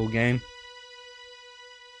off the whole game.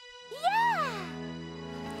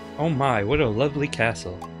 Oh my, what a lovely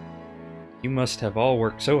castle. You must have all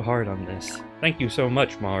worked so hard on this. Thank you so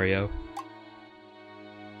much, Mario.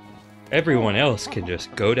 Everyone else can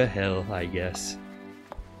just go to hell, I guess.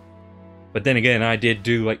 But then again, I did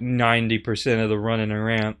do like 90% of the running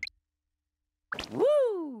around.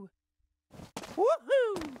 Woo!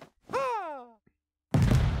 Woohoo! Ha!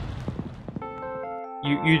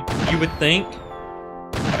 You would think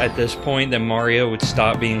at this point that Mario would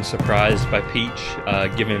stop being surprised by Peach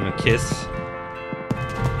giving him a kiss.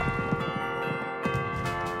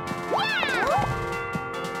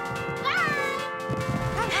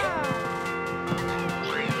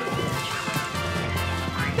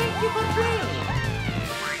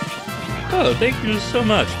 Oh, thank you so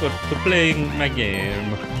much for playing my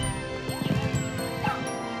game.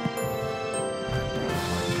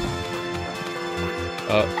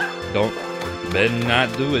 Don't. You better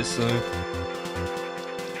not do it, son.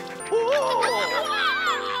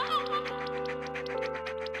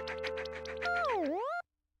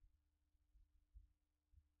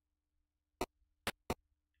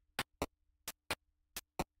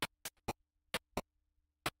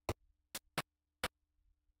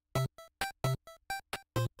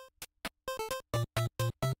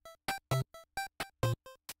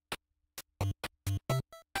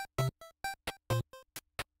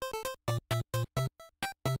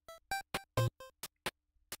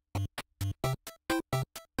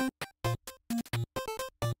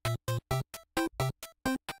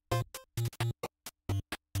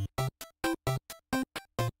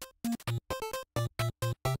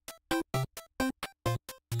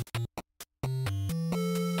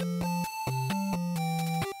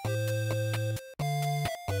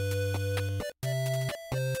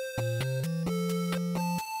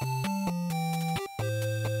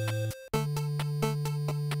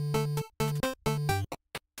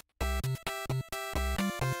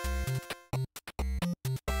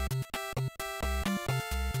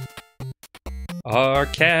 Our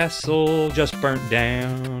castle just burnt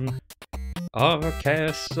down. Our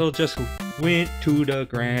castle just went to the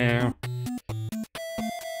ground.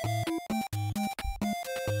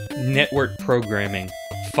 Network programming.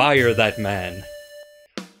 Fire that man.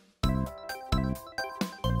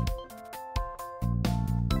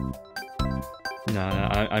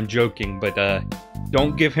 Nah, I'm joking, but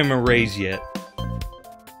don't give him a raise yet.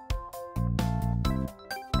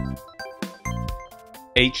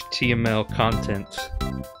 HTML contents.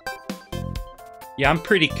 Yeah, I'm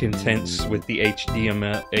pretty content with the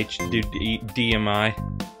HDMI.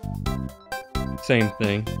 Same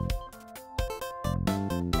thing.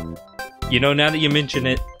 You know, now that you mention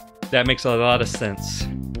it, that makes a lot of sense.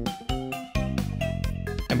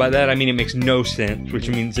 And by that I mean it makes no sense, which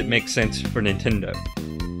means it makes sense for Nintendo.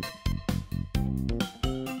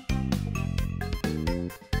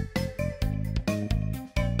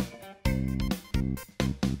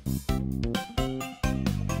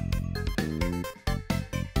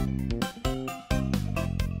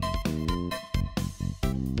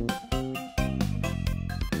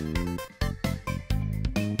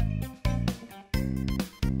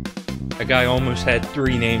 A guy almost had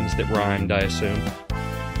 3 names that rhymed, I assume.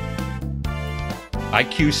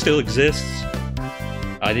 IQ still exists?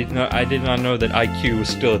 I did not know that IQ was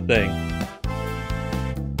still a thing.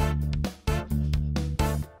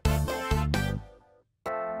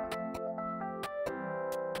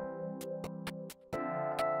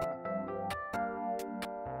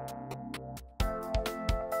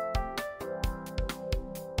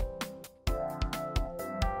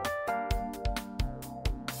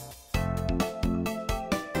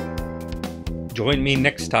 Join me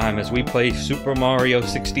next time as we play Super Mario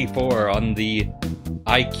 64 on the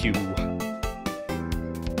IQ.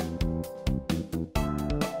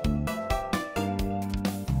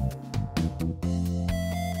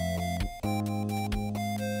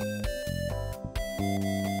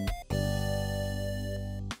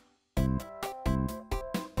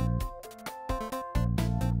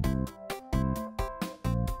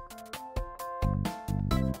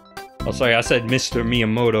 Oh, sorry, I said Mr.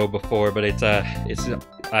 Miyamoto before, but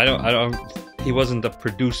I don't, he wasn't the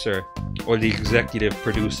producer, or the executive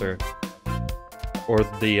producer, or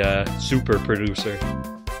the, super producer.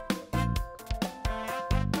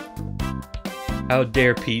 How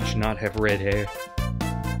dare Peach not have red hair?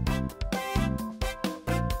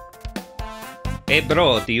 Hey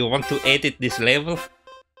bro, do you want to edit this level?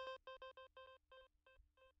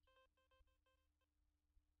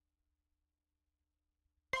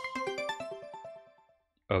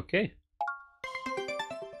 Okay.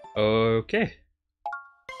 Okay.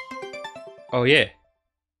 Oh yeah.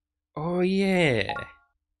 Oh yeah.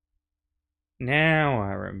 Now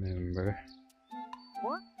I remember.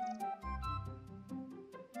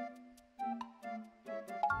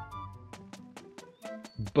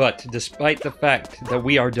 But despite the fact that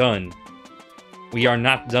we are done, we are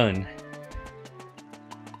not done.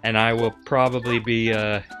 And I will probably be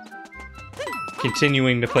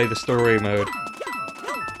continuing to play the story mode.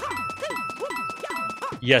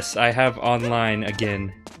 Yes, I have online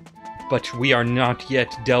again, but we are not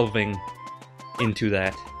yet delving into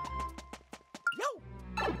that.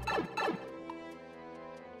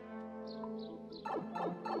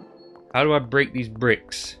 How do I break these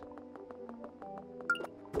bricks?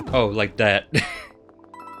 Oh, like that.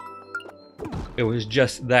 It was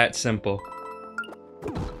just that simple.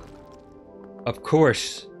 Of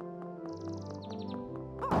course.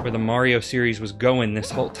 Where the Mario series was going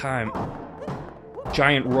this whole time.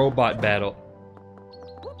 Giant robot battle.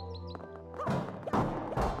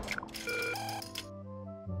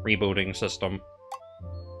 Rebooting system.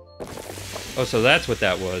 Oh, so that's what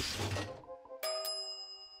that was.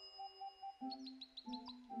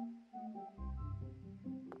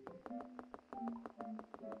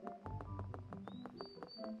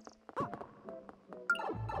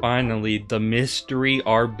 Finally, the mystery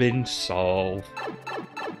are been solved.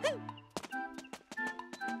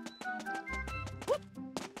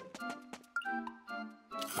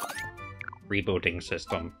 Rebooting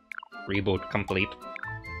system. Reboot complete.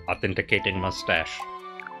 Authenticating mustache.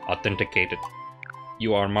 Authenticated.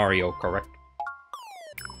 You are Mario, correct?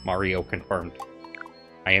 Mario confirmed.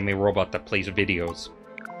 I am a robot that plays videos.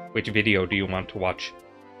 Which video do you want to watch?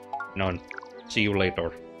 None. See you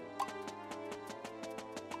later.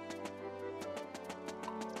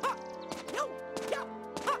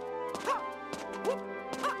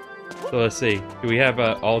 So let's see. Do we have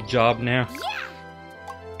a all job now?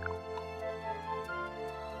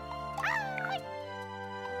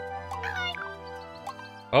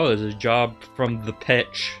 Oh, there's a job from the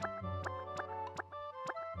pitch.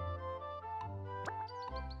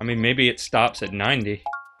 I mean, maybe it stops at 90.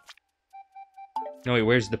 No, wait,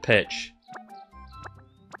 where's the pitch?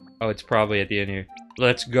 Oh, it's probably at the end here.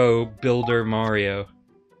 Let's go, Builder Mario.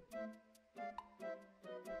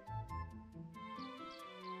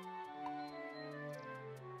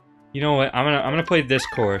 You know what? I'm gonna play this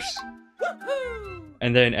course,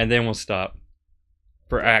 and then we'll stop.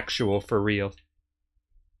 For real.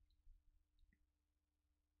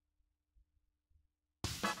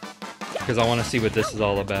 Because I want to see what this is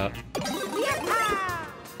all about.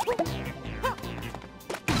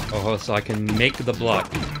 Oh, so I can make the block.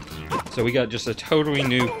 So we got just a totally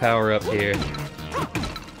new power up here.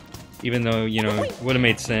 Even though, you know, it would have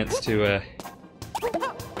made sense to,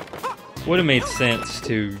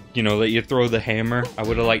 you know, let you throw the hammer. I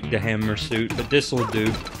would have liked the hammer suit, but this will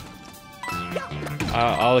do.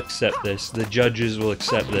 I'll accept this. The judges will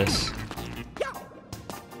accept this.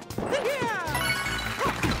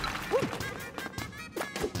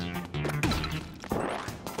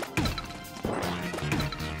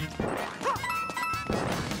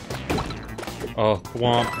 Oh,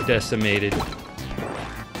 Thwomp decimated.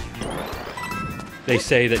 They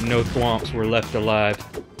say that no Thwomps were left alive.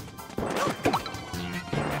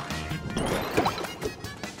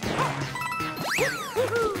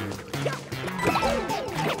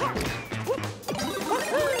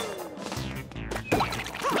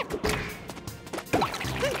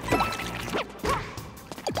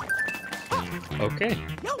 Okay.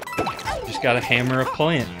 Just gotta hammer a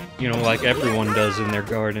plant. You know, like everyone does in their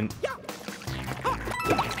garden.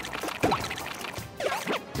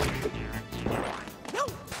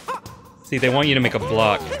 See, they want you to make a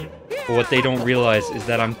block, but what they don't realize is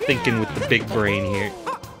that I'm thinking with the big brain here.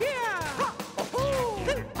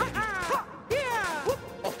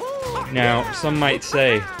 Now, some might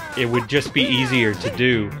say it would just be easier to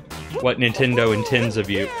do what Nintendo intends of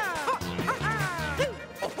you.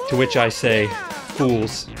 To which I say,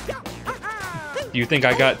 fools. Do you think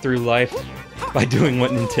I got through life by doing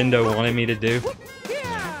what Nintendo wanted me to do?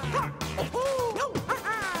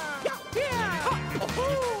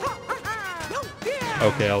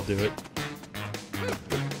 Okay, I'll do it.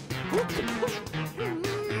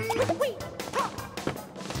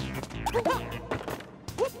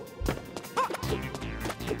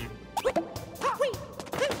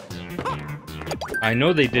 I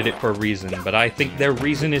know they did it for a reason, but I think their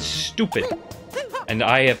reason is stupid. And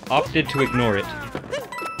I have opted to ignore it.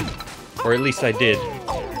 Or at least I did.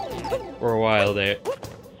 For a while there.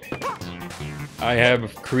 I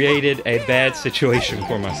have created a bad situation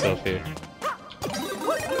for myself here.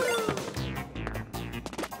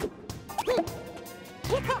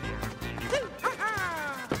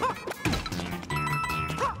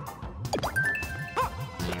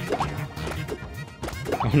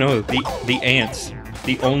 Oh no, the ants.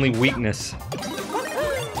 The only weakness.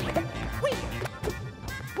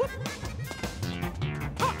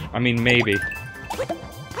 I mean, maybe.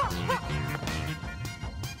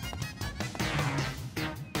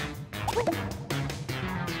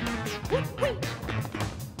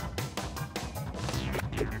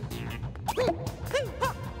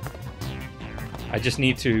 I just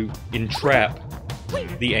need to entrap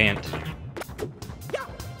the ant.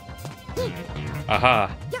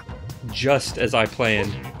 Aha. Just as I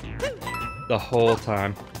planned. The whole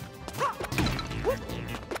time.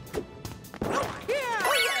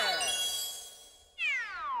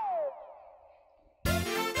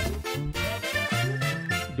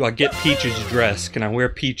 Do I get Peach's dress? Can I wear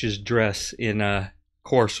Peach's dress in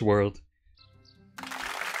Course World?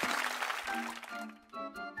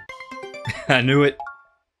 I knew it.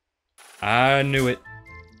 I knew it.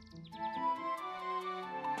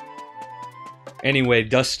 Anyway,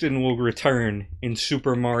 Dustin will return in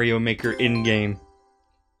Super Mario Maker in-game.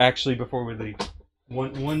 Actually, before we leave,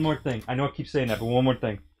 one more thing. I know I keep saying that, but one more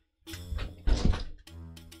thing.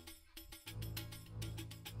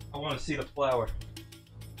 I want to see the flower.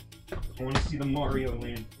 I want to see the Mario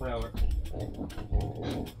Land flower. I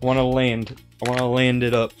want to land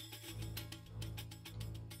it up.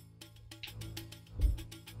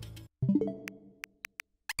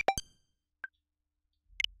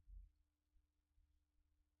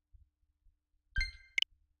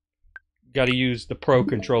 Gotta use the Pro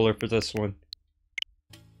controller for this one.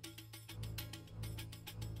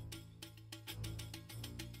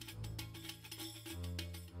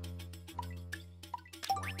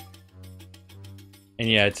 And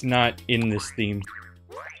yeah, it's not in this theme.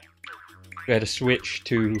 Gotta switch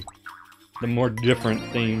to the more different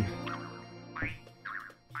theme.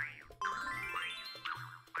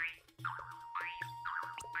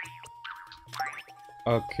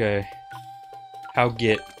 Okay. How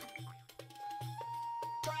get?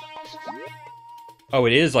 Oh,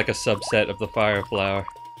 it is like a subset of the fire flower.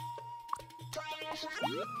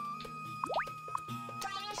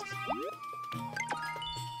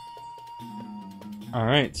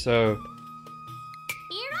 Alright, so...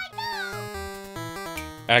 Here I go.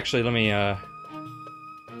 Actually, let me,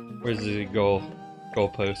 where's the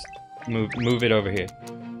goalpost? Move it over here.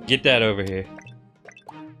 Get that over here.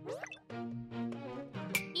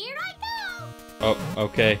 Here I go. Oh,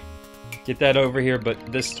 okay. Get that over here, but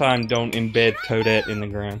this time don't embed Toadette in the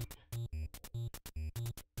ground.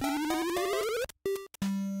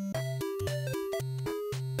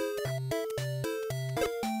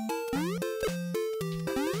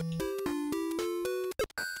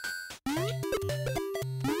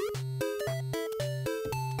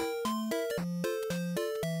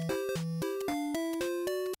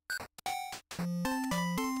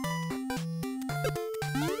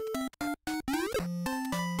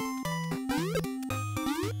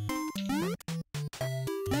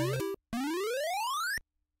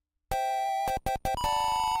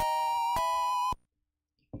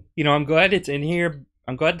 You know, I'm glad it's in here.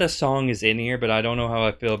 I'm glad the song is in here, but I don't know how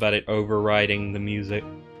I feel about it overriding the music.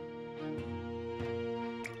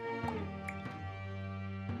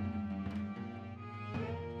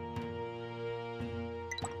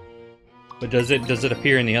 But does it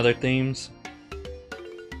appear in the other themes?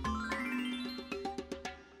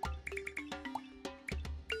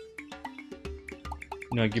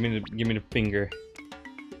 No, give me the finger.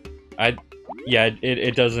 Yeah,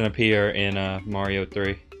 it doesn't appear in Mario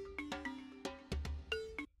 3.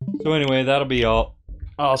 So anyway, that'll be all.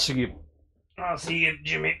 I'll see you,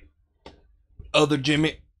 Jimmy. Other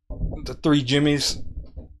Jimmy. The 3 Jimmys.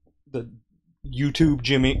 The YouTube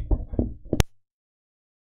Jimmy.